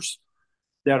others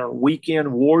that are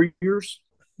weekend warriors.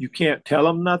 You can't tell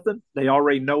them nothing. They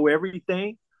already know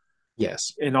everything.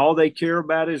 Yes. And all they care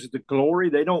about is the glory.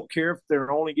 They don't care if they're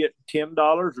only getting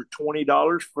 $10 or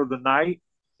 $20 for the night,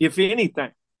 if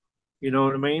anything. You know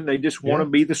what I mean? They just want Yeah. to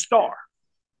be the star.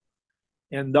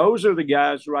 And those are the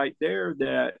guys right there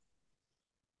that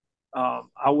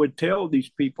I would tell these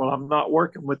people, I'm not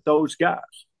working with those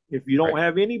guys. If you don't Right.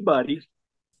 have anybody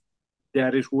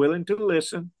that is willing to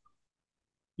listen,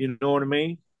 you know what I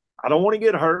mean? I don't want to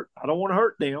get hurt. I don't want to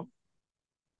hurt them.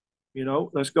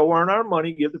 Let's go earn our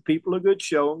money, give the people a good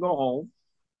show, and go home.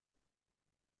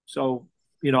 So,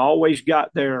 always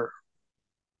got their,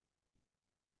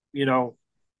 you know,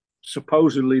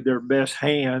 supposedly their best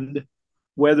hand,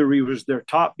 whether he was their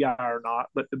top guy or not,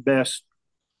 but the best,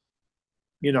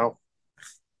 you know,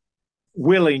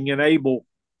 willing and able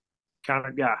kind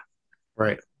of guy.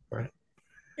 Right. Right.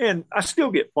 And I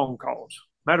still get phone calls.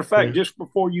 Matter of Yeah. fact, just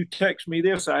before you text me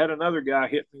this, I had another guy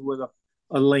hit me with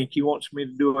a link. He wants me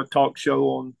to do a talk show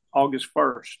on August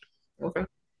 1st. Okay.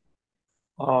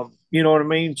 You know what I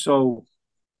mean? So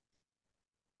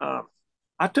um,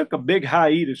 I took a big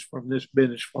hiatus from this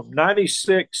business from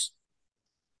 96.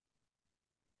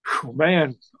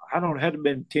 Man, I don't have to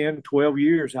been 10, 12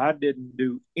 years. I didn't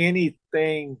do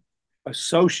anything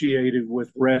associated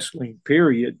with wrestling,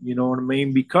 period. You know what I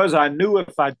mean? Because I knew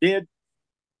if I didn't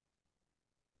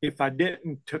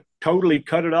totally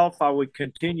cut it off, I would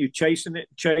continue chasing it,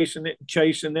 chasing it,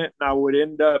 chasing it, and I would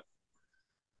end up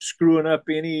screwing up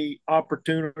any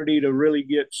opportunity to really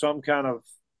get some kind of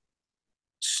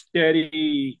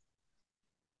steady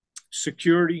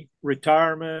security,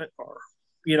 retirement, or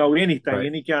anything, Right.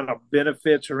 any kind of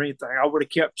benefits or anything. I would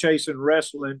have kept chasing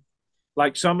wrestling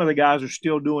like some of the guys are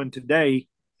still doing today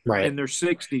Right. in their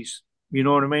 60s. You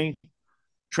know what I mean?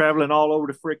 Traveling all over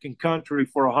the freaking country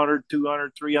for $100,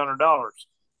 $200, $300.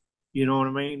 You know what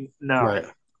I mean? No, Right.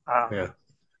 uh, Yeah.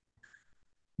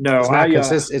 no,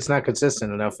 It's not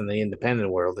consistent enough in the independent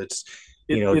world. It's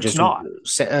it's just not.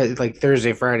 like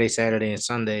Thursday, Friday, Saturday, and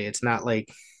Sunday. It's not like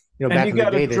And back you in the got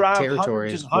to day the drive hundreds and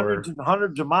territories hundreds were. and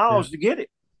hundreds of Yeah. miles to get it.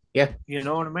 Yeah. You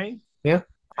know what I mean? Yeah. Half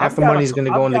I've the got a, money's going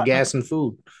to go I've into got, gas and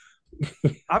food.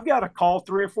 I've got to call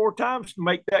 3 or 4 times to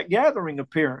make that gathering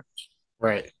appearance.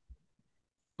 Right.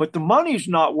 But the money's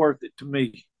not worth it to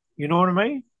me. You know what I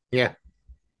mean? Yeah.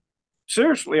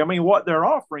 Seriously, I mean, what they're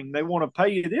offering, they want to pay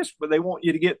you this, but they want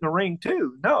you to get in the ring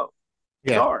too. No,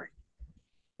 Yeah. sorry.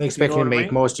 They You expect know you to what I make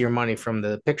mean? most of your money from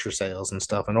the picture sales and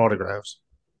stuff and autographs.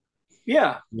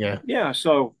 Yeah, Yeah. yeah.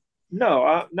 So no,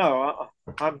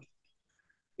 I'm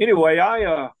anyway.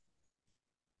 I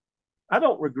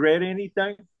don't regret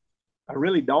anything. I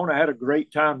really don't. I had a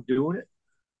great time doing it.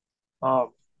 Um,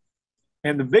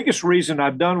 and the biggest reason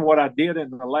I've done what I did in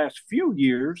the last few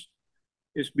years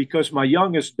is because my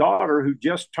youngest daughter, who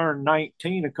just turned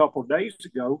 19 a couple of days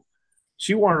ago,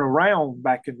 she weren't around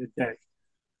back in the day.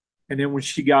 And then when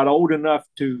she got old enough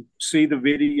to see the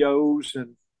videos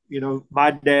and,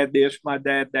 my dad this, my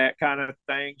dad that kind of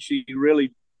thing, she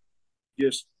really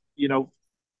just,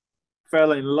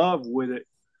 fell in love with it.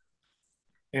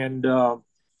 And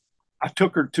I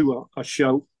took her to a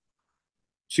show.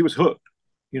 She was hooked.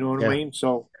 You know what I Yeah. mean?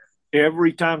 So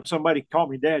every time somebody called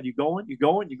me, Dad, you going? You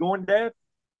going? You going, Dad?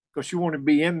 Because she wanted to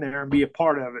be in there and be a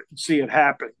part of it and see it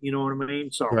happen. You know what I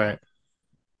mean? So Right.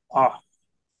 uh,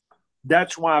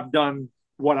 that's why I've done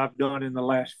what I've done in the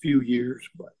last few years.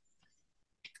 But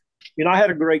I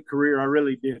had a great career. I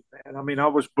really did, man. I mean, I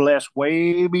was blessed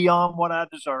way beyond what I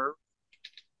deserved.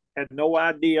 Had no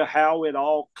idea how it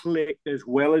all clicked as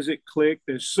well as it clicked,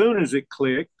 as soon as it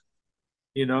clicked.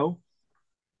 You know,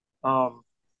 um,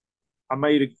 I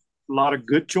made a lot of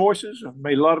good choices. I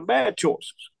made a lot of bad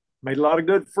choices. Made a lot of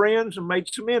good friends and made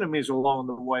some enemies along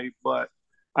the way. But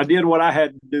I did what I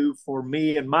had to do for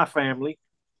me and my family.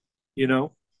 You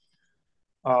know,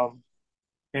 um,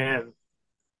 and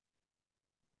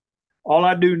all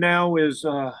I do now is,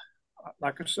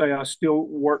 like I say, I still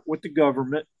work with the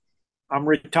government. I'm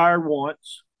retired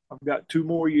once. I've got 2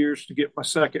 more years to get my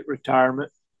second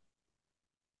retirement.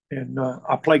 And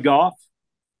I play golf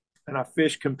and I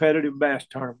fish competitive bass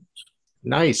tournaments.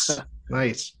 Nice,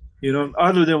 nice,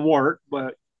 Other than work,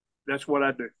 but that's what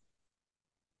I do.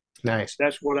 nice.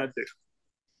 That's what I do.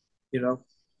 You know,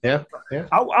 Yeah, yeah,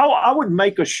 I would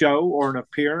make a show or an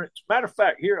appearance. Matter of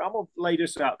fact, here I'm gonna lay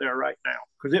this out there right now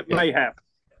because it yeah. may happen.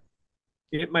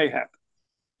 It may happen.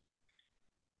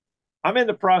 I'm in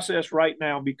the process right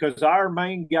now because our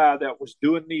main guy that was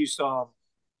doing these um,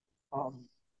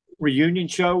 reunion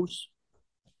shows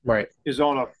Right. is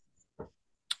on a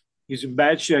he's in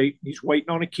bad shape. He's waiting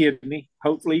on a kidney.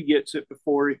 Hopefully he gets it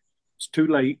before it's too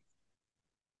late.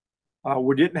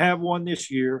 We didn't have one this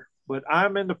year, but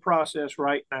I'm in the process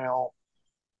right now,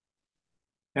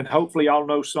 and hopefully I'll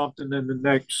know something in the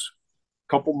next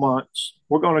couple months.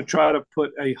 We're going to try to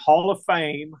put a Hall of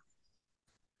Fame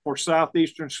for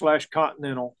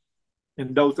Southeastern/Continental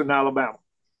in Dothan, Alabama,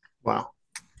 Wow.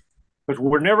 because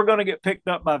we're never going to get picked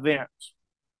up by Vince.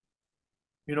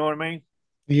 You know what I mean?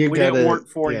 You We gotta, didn't work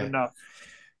for him yeah. enough.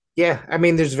 Yeah, I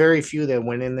mean, there's very few that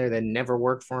went in there that never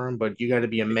worked for him, but you got to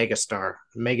be a mega star,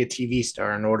 mega TV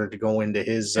star in order to go into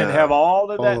his And have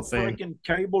all of Hall that of Fame. freaking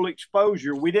cable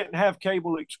exposure. We didn't have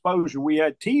cable exposure. We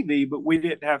had TV, but we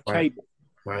didn't have Right, cable.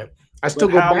 right. I still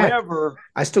But go back. however,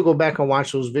 I still go back and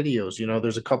watch those videos.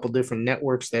 There's a couple different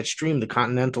networks that stream the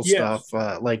Continental stuff.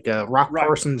 yes, Like Rock right,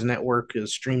 Parsons Network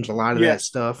streams a lot of that yes.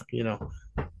 stuff.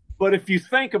 But if you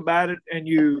think about it and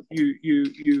you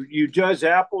judge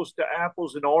apples to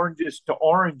apples and oranges to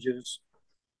oranges,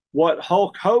 what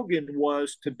Hulk Hogan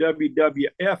was to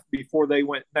WWF before they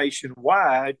went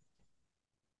nationwide,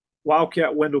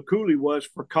 Wildcat Wendell Cooley was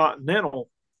for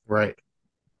Continental. Right.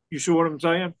 You see what I'm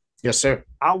saying? Yes, sir.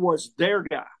 I was their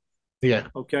guy. Yeah.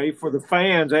 Okay, for the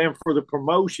fans and for the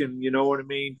promotion, you know what I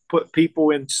mean? Put people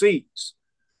in seats.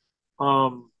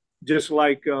 Just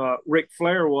like Ric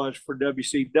Flair was for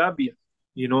WCW,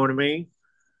 you know what I mean?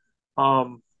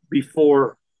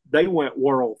 Before they went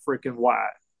world freaking wide.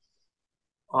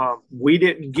 We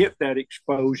didn't get that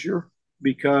exposure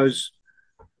because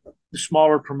the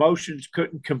smaller promotions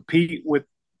couldn't compete with,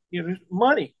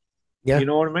 money. Yeah. You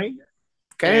know what I mean?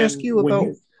 Can I ask you about?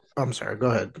 You, I'm sorry. Go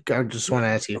ahead. I just want to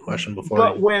ask you a question before.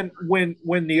 But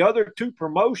when the other two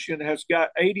promotion has got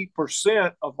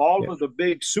 80% of all of the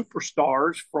big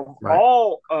superstars from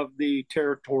all of the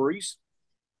territories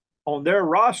on their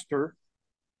roster,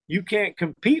 you can't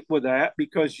compete with that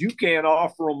because you can't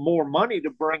offer them more money to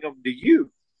bring them to you.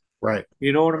 Right.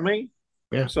 You know what I mean?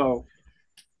 Yeah. So,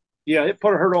 yeah, it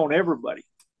put a hurt on everybody.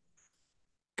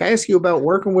 Can I ask you about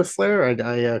working with Flair?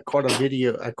 I caught a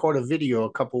video. I caught a video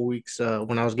a couple weeks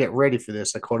when I was getting ready for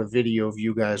this. I caught a video of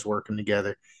you guys working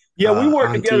together. Yeah, we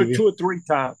worked together TV. 2 or 3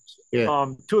 times.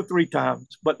 Yeah. 2 or 3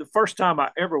 times. But the first time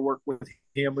I ever worked with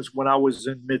him was when I was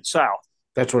in Mid-South.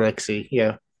 That's what I see.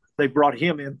 Yeah. They brought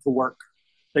him in for work.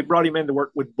 They brought him in to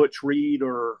work with Butch Reed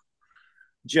or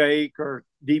Jake or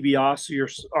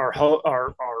DiBiase or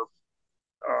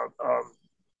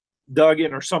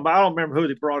Duggan or somebody. I don't remember who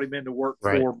they brought him in to work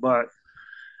for, but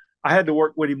I had to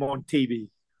work with him on TV.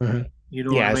 Mm-hmm. You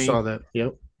know what I mean? I saw that.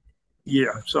 Yep.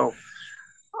 Yeah. So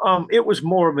it was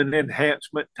more of an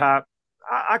enhancement type.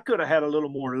 I could have had a little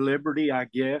more liberty, I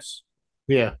guess.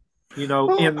 Yeah. In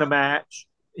the match.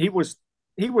 He was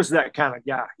that kind of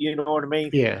guy. You know what I mean?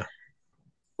 Yeah.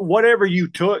 Whatever you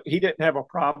took, he didn't have a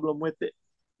problem with it,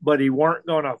 but he weren't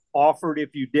going to offer it if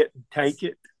you didn't take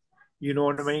it. You know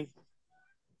what I mean?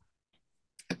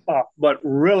 But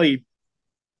really,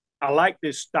 I like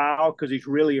this style because he's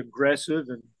really aggressive,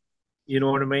 and you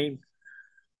know what I mean.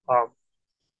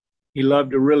 He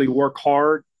loved to really work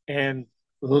hard and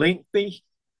lengthy.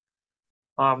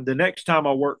 The next time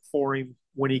I worked for him,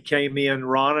 when he came in,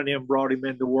 Ron and him brought him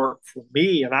in to work for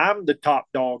me, and I'm the top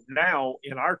dog now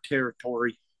in our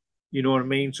territory. You know what I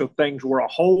mean? So things were a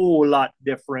whole lot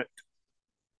different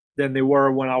than they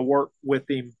were when I worked with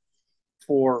him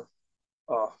for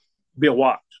Bill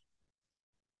Watts.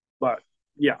 But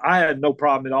yeah, I had no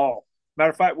problem at all. Matter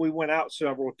of fact, we went out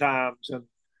several times and,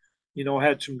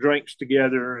 had some drinks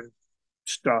together and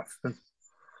stuff. And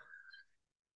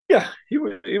yeah,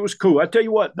 it was cool. I tell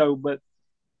you what, though, but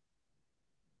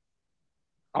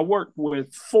I worked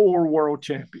with 4 world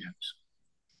champions.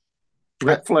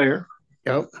 Ric Flair,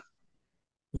 Yep.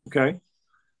 Okay.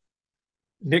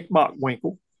 Nick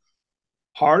Bockwinkel,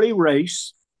 Harley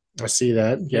Race, I see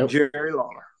that. and Yep. Jerry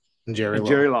Lawler. And Jerry And Law.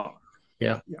 Jerry Lawler.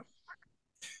 Yeah. Yeah.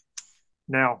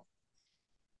 Now,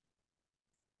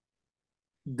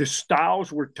 the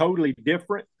styles were totally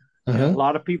different. And a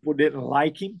lot of people didn't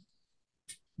like him,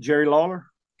 Jerry Lawler.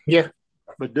 Yeah.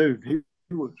 But dude,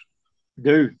 he was,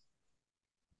 dude,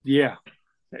 yeah,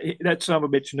 that son of a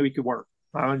bitch knew he could work.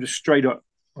 I'm just straight up.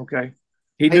 Okay.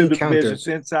 He knew the business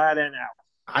inside and out.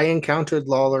 I encountered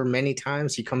Lawler many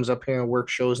times. He comes up here and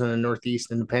works shows in the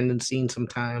Northeast independent scene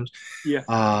sometimes. Yeah.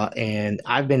 And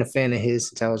I've been a fan of his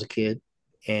since I was a kid.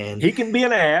 And he can be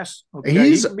an ass. Okay?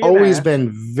 He's always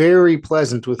been very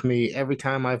pleasant with me every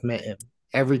time I've met him.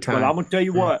 Every time. But I'm gonna tell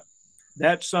you what,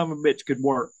 that son of a bitch could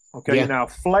work. Okay. Yeah. Now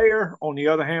Flair, on the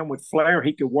other hand, with Flair,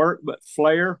 he could work, but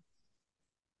Flair,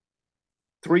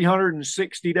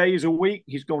 360 days a week,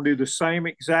 he's going to do the same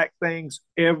exact things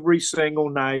every single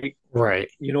night. Right.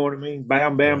 You know what I mean?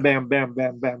 Bam, bam, bam, bam,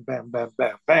 bam, bam, bam, bam,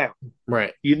 bam, bam.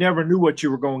 Right. You never knew what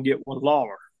you were going to get with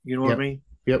Lawler. You know what I mean?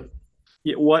 Yep.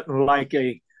 It wasn't like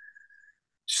a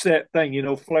set thing. You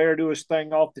know, Flair do his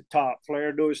thing off the top.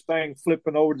 Flair do his thing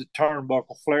flipping over the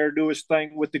turnbuckle. Flair do his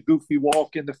thing with the goofy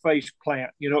walk in the face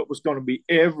plant. You know, it was going to be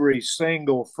every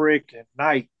single freaking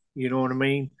night. You know what I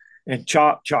mean? And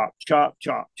chop, chop, chop,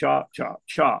 chop, chop, chop,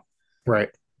 chop. Right.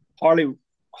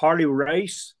 Harley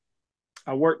Race,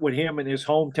 I worked with him in his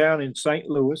hometown in St.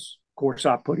 Louis. Of course,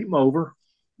 I put him over,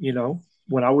 you know,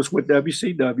 when I was with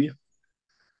WCW.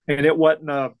 And it wasn't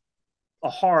a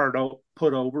hard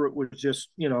put over. It was just,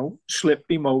 you know, slipped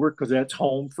him over because that's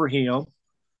home for him.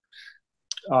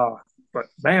 But,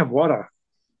 man, what a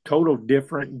total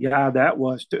different guy that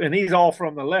was. Too. And he's all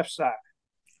from the left side.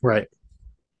 Right.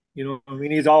 You know, I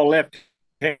mean, he's all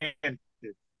left-handed,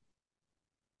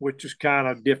 which is kind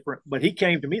of different. But he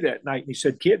came to me that night and he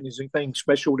said, "Kid, is there anything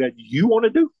special that you want to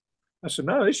do?" I said,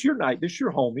 "No, this is your night. This is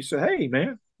your home." He said, "Hey,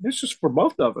 man, this is for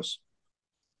both of us.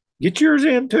 Get yours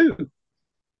in too."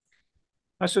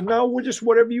 I said, "No, we're just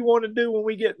whatever you want to do when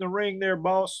we get in the ring there,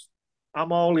 boss.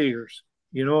 I'm all ears."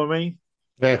 You know what I mean?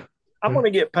 Yeah. I'm going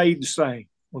to get paid the same,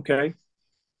 okay?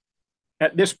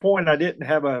 At this point, I didn't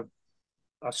have a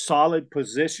solid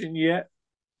position yet.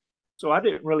 So I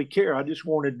didn't really care. I just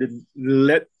wanted to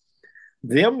let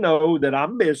them know that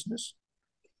I'm business.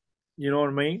 You know what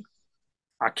I mean?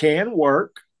 I can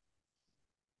work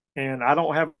and I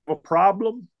don't have a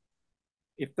problem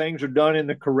if things are done in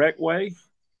the correct way.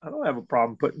 I don't have a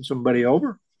problem putting somebody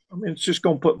over. I mean, it's just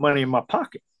going to put money in my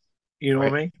pocket. You know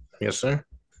what I mean? Yes, sir.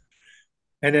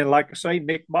 And then, like I say,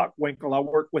 Nick Bockwinkel, I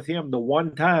worked with him the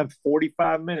one time,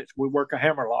 45 minutes, we work a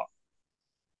hammerlock.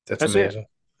 That's amazing. It.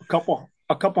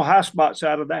 A couple high spots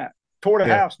out of that. Tore the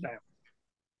house down.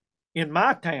 In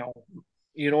my town,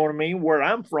 you know what I mean? Where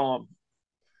I'm from,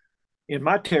 in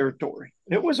my territory.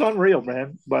 It was unreal,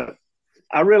 man. But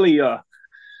I really,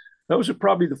 those are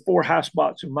probably the 4 high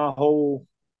spots in my whole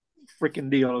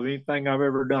freaking deal of anything I've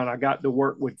ever done. I got to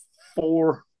work with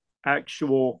 4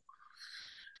 actual,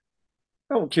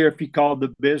 I don't care if you call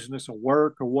the business a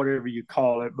work or whatever you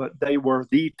call it, but they were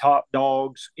the top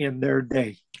dogs in their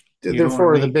day. They're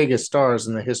 4 of the biggest stars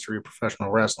in the history of professional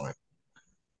wrestling.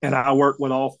 And I worked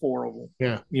with all 4 of them.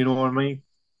 Yeah. You know what I mean?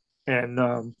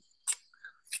 And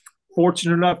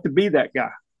fortunate enough to be that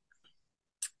guy.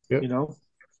 Yep. You know?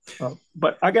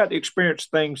 But I got to experience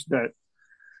things that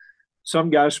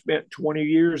some guys spent 20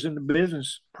 years in the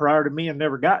business prior to me and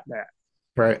never got that.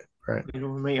 Right, right. You know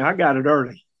what I mean? I got it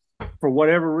early. For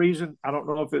whatever reason, I don't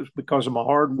know if it was because of my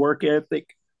hard work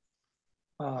ethic.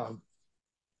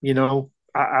 You know,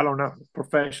 I don't know,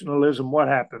 professionalism, what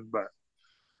happened, but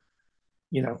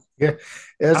you know. Yeah.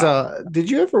 Did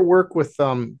you ever work with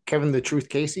Kevin the Truth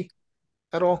Casey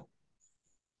at all?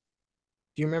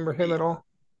 Do you remember him at all?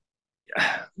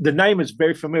 The name is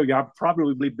very familiar. I've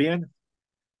probably been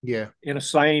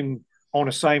on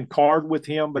the same card with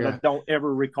him, but I don't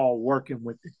ever recall working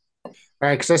with him. All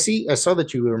right, because I saw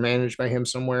that you were managed by him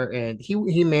somewhere, and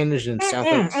he managed in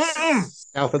South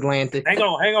Atlantic. Hang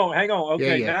on.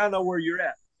 Okay, now I know where you're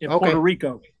at in Puerto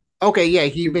Rico. Okay, yeah,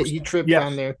 he tripped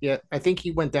down there. Yeah, I think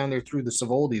he went down there through the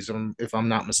Savoldis, if I'm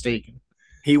not mistaken.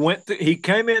 He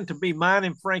came in to be mine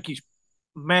and Frankie's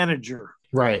manager.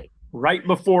 Right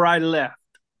before I left.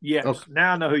 Yes. Okay.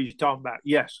 Now I know who you're talking about.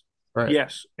 Yes. Right.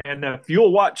 Yes. And if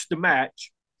you'll watch the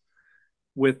match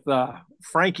with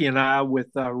Frankie and I, with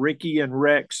Ricky and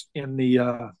Rex in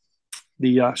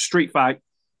the street fight,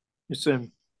 it's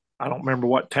in, I don't remember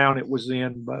what town it was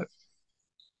in, but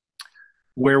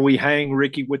where we hang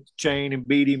Ricky with the chain and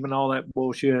beat him and all that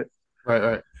bullshit.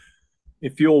 Right.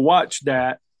 If you'll watch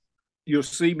that, you'll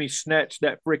see me snatch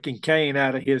that freaking cane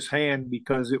out of his hand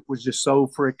because it was just so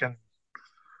freaking.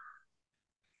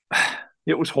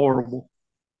 It was horrible.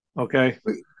 Okay.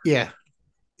 Yeah.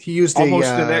 He used almost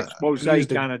an expose a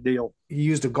kind of deal. He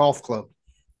used a golf club.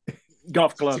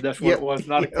 Golf club, that's what it was,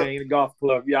 not a cane, a golf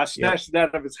club. Yeah, I snatched it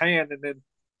out of his hand and then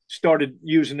started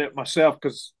using it myself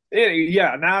because,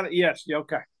 okay. Now I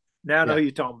know who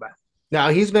you're talking about. Now,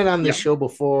 he's been on this show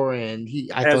before, and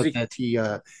I thought that he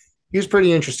was a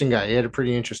pretty interesting guy. He had a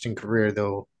pretty interesting career,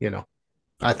 though,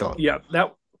 I thought. Yeah,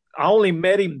 I only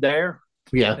met him there.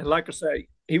 Yeah. And like I say,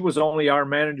 he was only our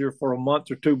manager for a month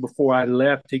or two before I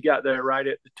left. He got there right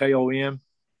at the tail end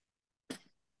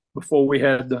before we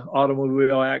had the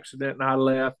automobile accident and I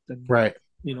left and, right.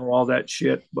 All that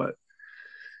shit. But,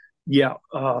 yeah.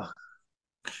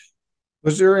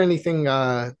 Was there anything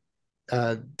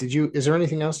is there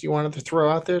anything else you wanted to throw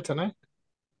out there tonight?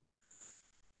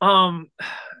 I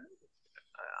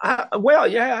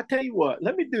tell you what,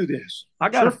 let me do this. I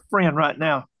got a friend right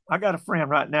now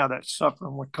that's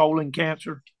suffering with colon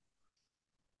cancer.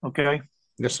 Okay.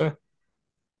 Yes, sir.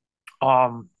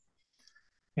 And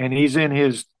he's in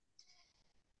his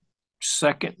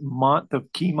second month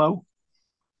of chemo.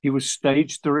 He was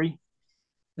stage 3.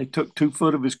 They took 2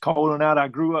 foot of his colon out. I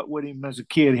grew up with him as a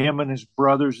kid, him and his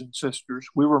brothers and sisters.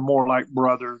 We were more like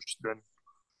brothers than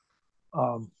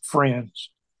friends.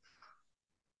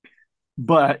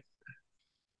 But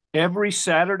every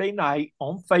Saturday night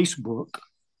on Facebook,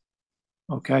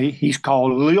 okay, he's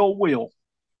called Lil Will.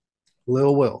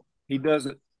 Lil Will. He does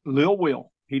it. Lil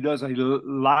Will. He does a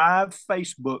live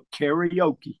Facebook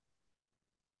karaoke.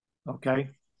 Okay.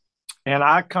 And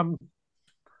I'm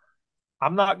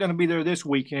not going to be there this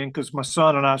weekend because my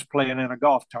son and I is playing in a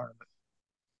golf tournament.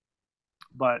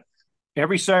 But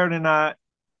every Saturday night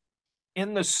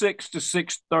in the 6 to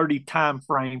 6:30 time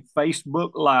frame,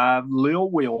 Facebook Live, Lil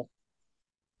Will.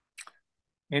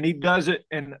 And he does it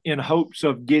in hopes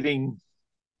of getting,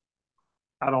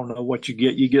 I don't know what you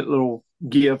get. You get little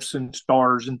gifts and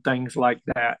stars and things like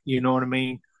that. You know what I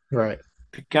mean? Right.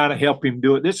 To kind of help him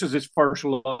do it. This is his first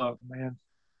love, man.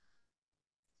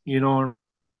 You know what I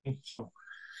mean? So,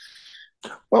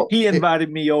 well, he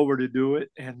invited me over to do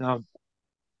it. And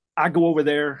I go over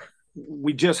there.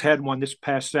 We just had one this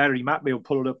past Saturday. You might be able to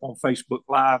pull it up on Facebook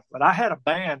Live. But I had a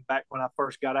band back when I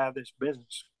first got out of this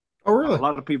business. Oh, really? A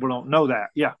lot of people don't know that.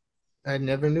 Yeah. I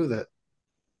never knew that.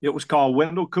 It was called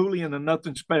Wendell, Cooley, and the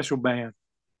Nothing Special Band.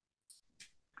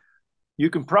 You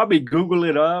can probably Google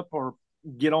it up or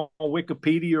get on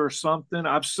Wikipedia or something.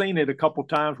 I've seen it a couple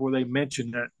times where they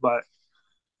mentioned it. But,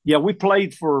 yeah, we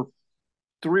played for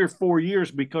 3 or 4 years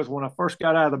because when I first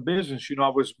got out of the business, I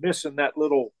was missing that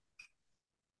little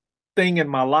thing in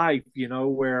my life,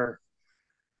 where,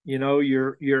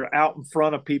 you're out in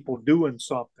front of people doing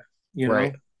something,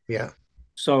 right. know? Yeah.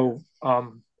 So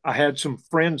I had some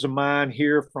friends of mine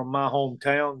here from my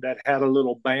hometown that had a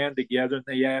little band together, and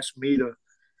they asked me to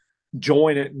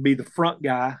join it and be the front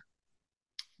guy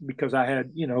because I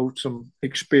had, some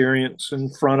experience in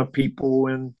front of people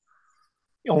and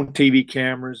on TV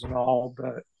cameras and all,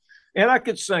 and I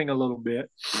could sing a little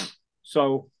bit.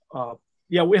 So,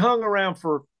 we hung around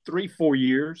for 3-4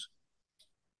 years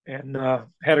and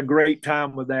had a great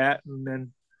time with that. And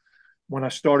then when I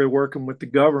started working with the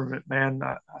government, man,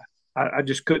 I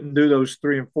just couldn't do those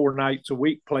 3 and 4 nights a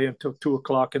week playing until 2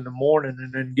 o'clock in the morning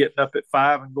and then getting up at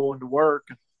 5 and going to work.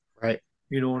 Right.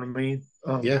 You know what I mean?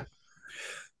 Yeah.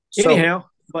 Anyhow,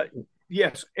 but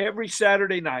yes, every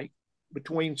Saturday night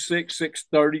between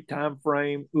 6:30 time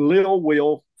frame, Lil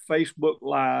Will Facebook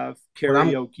Live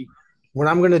karaoke. What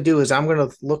I'm going to do is I'm going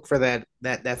to look for that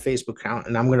Facebook account,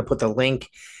 and I'm going to put the link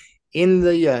in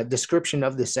the description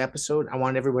of this episode. I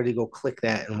want everybody to go click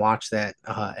that and watch that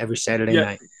every Saturday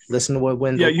night. Listen to what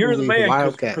Wendell. Yeah, you're Cooley, the man.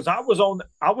 Wildcat. Because I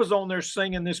was on there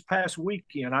singing this past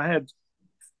weekend. I had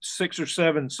 6 or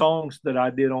 7 songs that I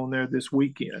did on there this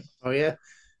weekend. Oh yeah.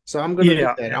 So I'm going to do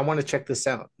that. I want to check this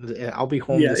out. I'll be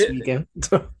home this weekend.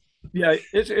 Yeah,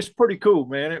 it's pretty cool,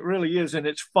 man. It really is, and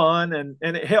it's fun, and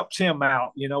it helps him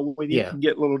out, when he can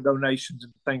get little donations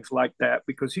and things like that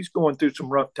because he's going through some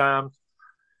rough times,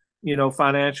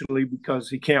 financially because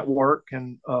he can't work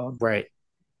and right.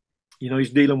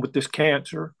 He's dealing with this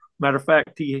cancer. Matter of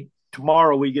fact,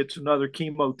 tomorrow he gets another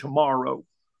chemo tomorrow.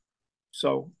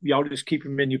 So y'all just keep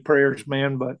him in your prayers,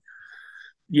 man. But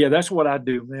yeah, that's what I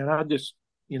do, man. I just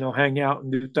hang out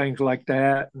and do things like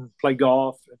that and play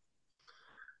golf.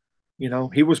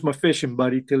 He was my fishing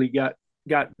buddy till he got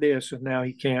this, and now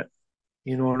he can't.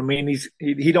 You know what I mean?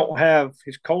 He don't have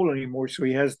his colon anymore, so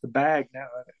he has the bag now,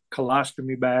 a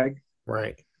colostomy bag.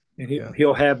 Right. And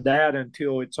he'll have that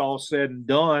until it's all said and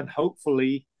done.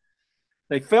 Hopefully,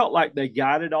 they felt like they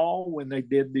got it all when they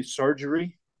did the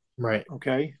surgery. Right.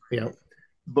 Okay. Yeah.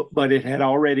 But it had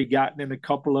already gotten in a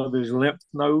couple of his lymph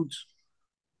nodes.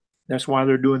 That's why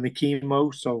they're doing the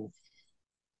chemo. So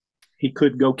he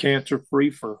could go cancer free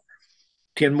for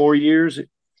 10 more years.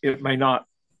 It may not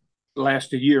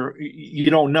last a year. You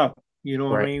don't know. You know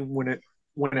what I mean? When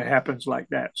it happens like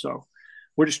that. So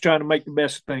we're just trying to make the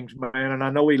best of things, man. And I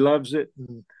know he loves it.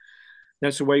 And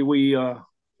that's the way we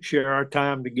share our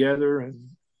time together. And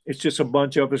it's just a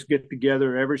bunch of us get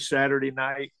together every Saturday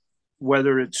night,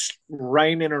 whether it's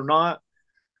raining or not,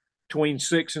 between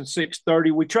 6 and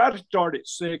 6:30. We try to start at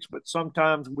 6, but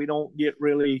sometimes we don't get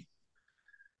really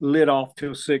lit off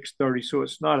till 6:30. So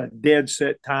it's not a dead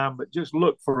set time, but just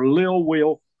look for Lil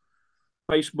Will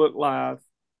Facebook Live.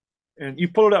 And you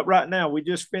pull it up right now. We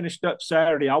just finished up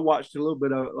Saturday. I watched a little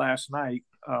bit of it last night.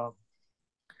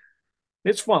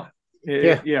 It's fun.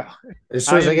 Yeah. As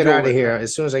soon as I get out of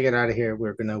here,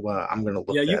 we're gonna. I'm gonna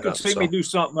look. Yeah, you can see me do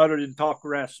something other than talk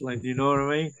wrestling. You know what I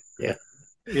mean? Yeah.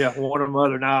 Yeah, one or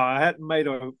other. Now I hadn't made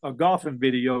a golfing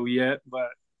video yet, but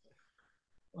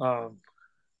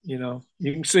you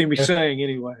can see me saying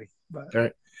anyway. But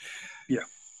right. Yeah.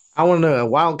 I want to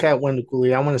Wildcat Wendell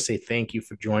Cooley. I want to say thank you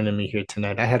for joining me here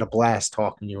tonight. I had a blast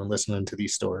talking to you and listening to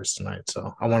these stories tonight.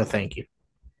 So I want to thank you.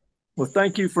 Well,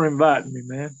 thank you for inviting me,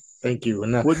 man. Thank you.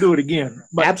 And we'll do it again.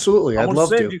 But absolutely. I'd love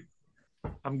to.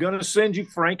 I'm going to send you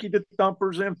Frankie the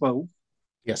Thumper's info.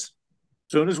 Yes.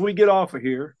 As soon as we get off of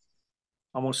here,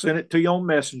 I'm going to send it to you on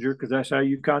Messenger because that's how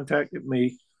you contacted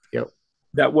me. Yep.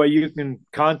 That way you can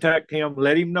contact him,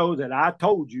 let him know that I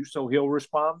told you, so he'll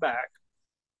respond back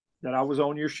that I was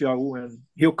on your show, and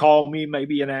he'll call me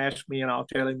maybe and ask me, and I'll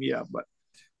tell him, yeah. But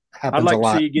I'd like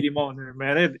to see you get him on there,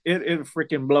 man. It'll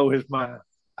freaking blow his mind.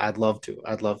 I'd love to.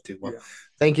 Well,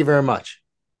 Thank you very much.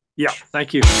 Yeah,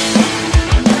 thank you.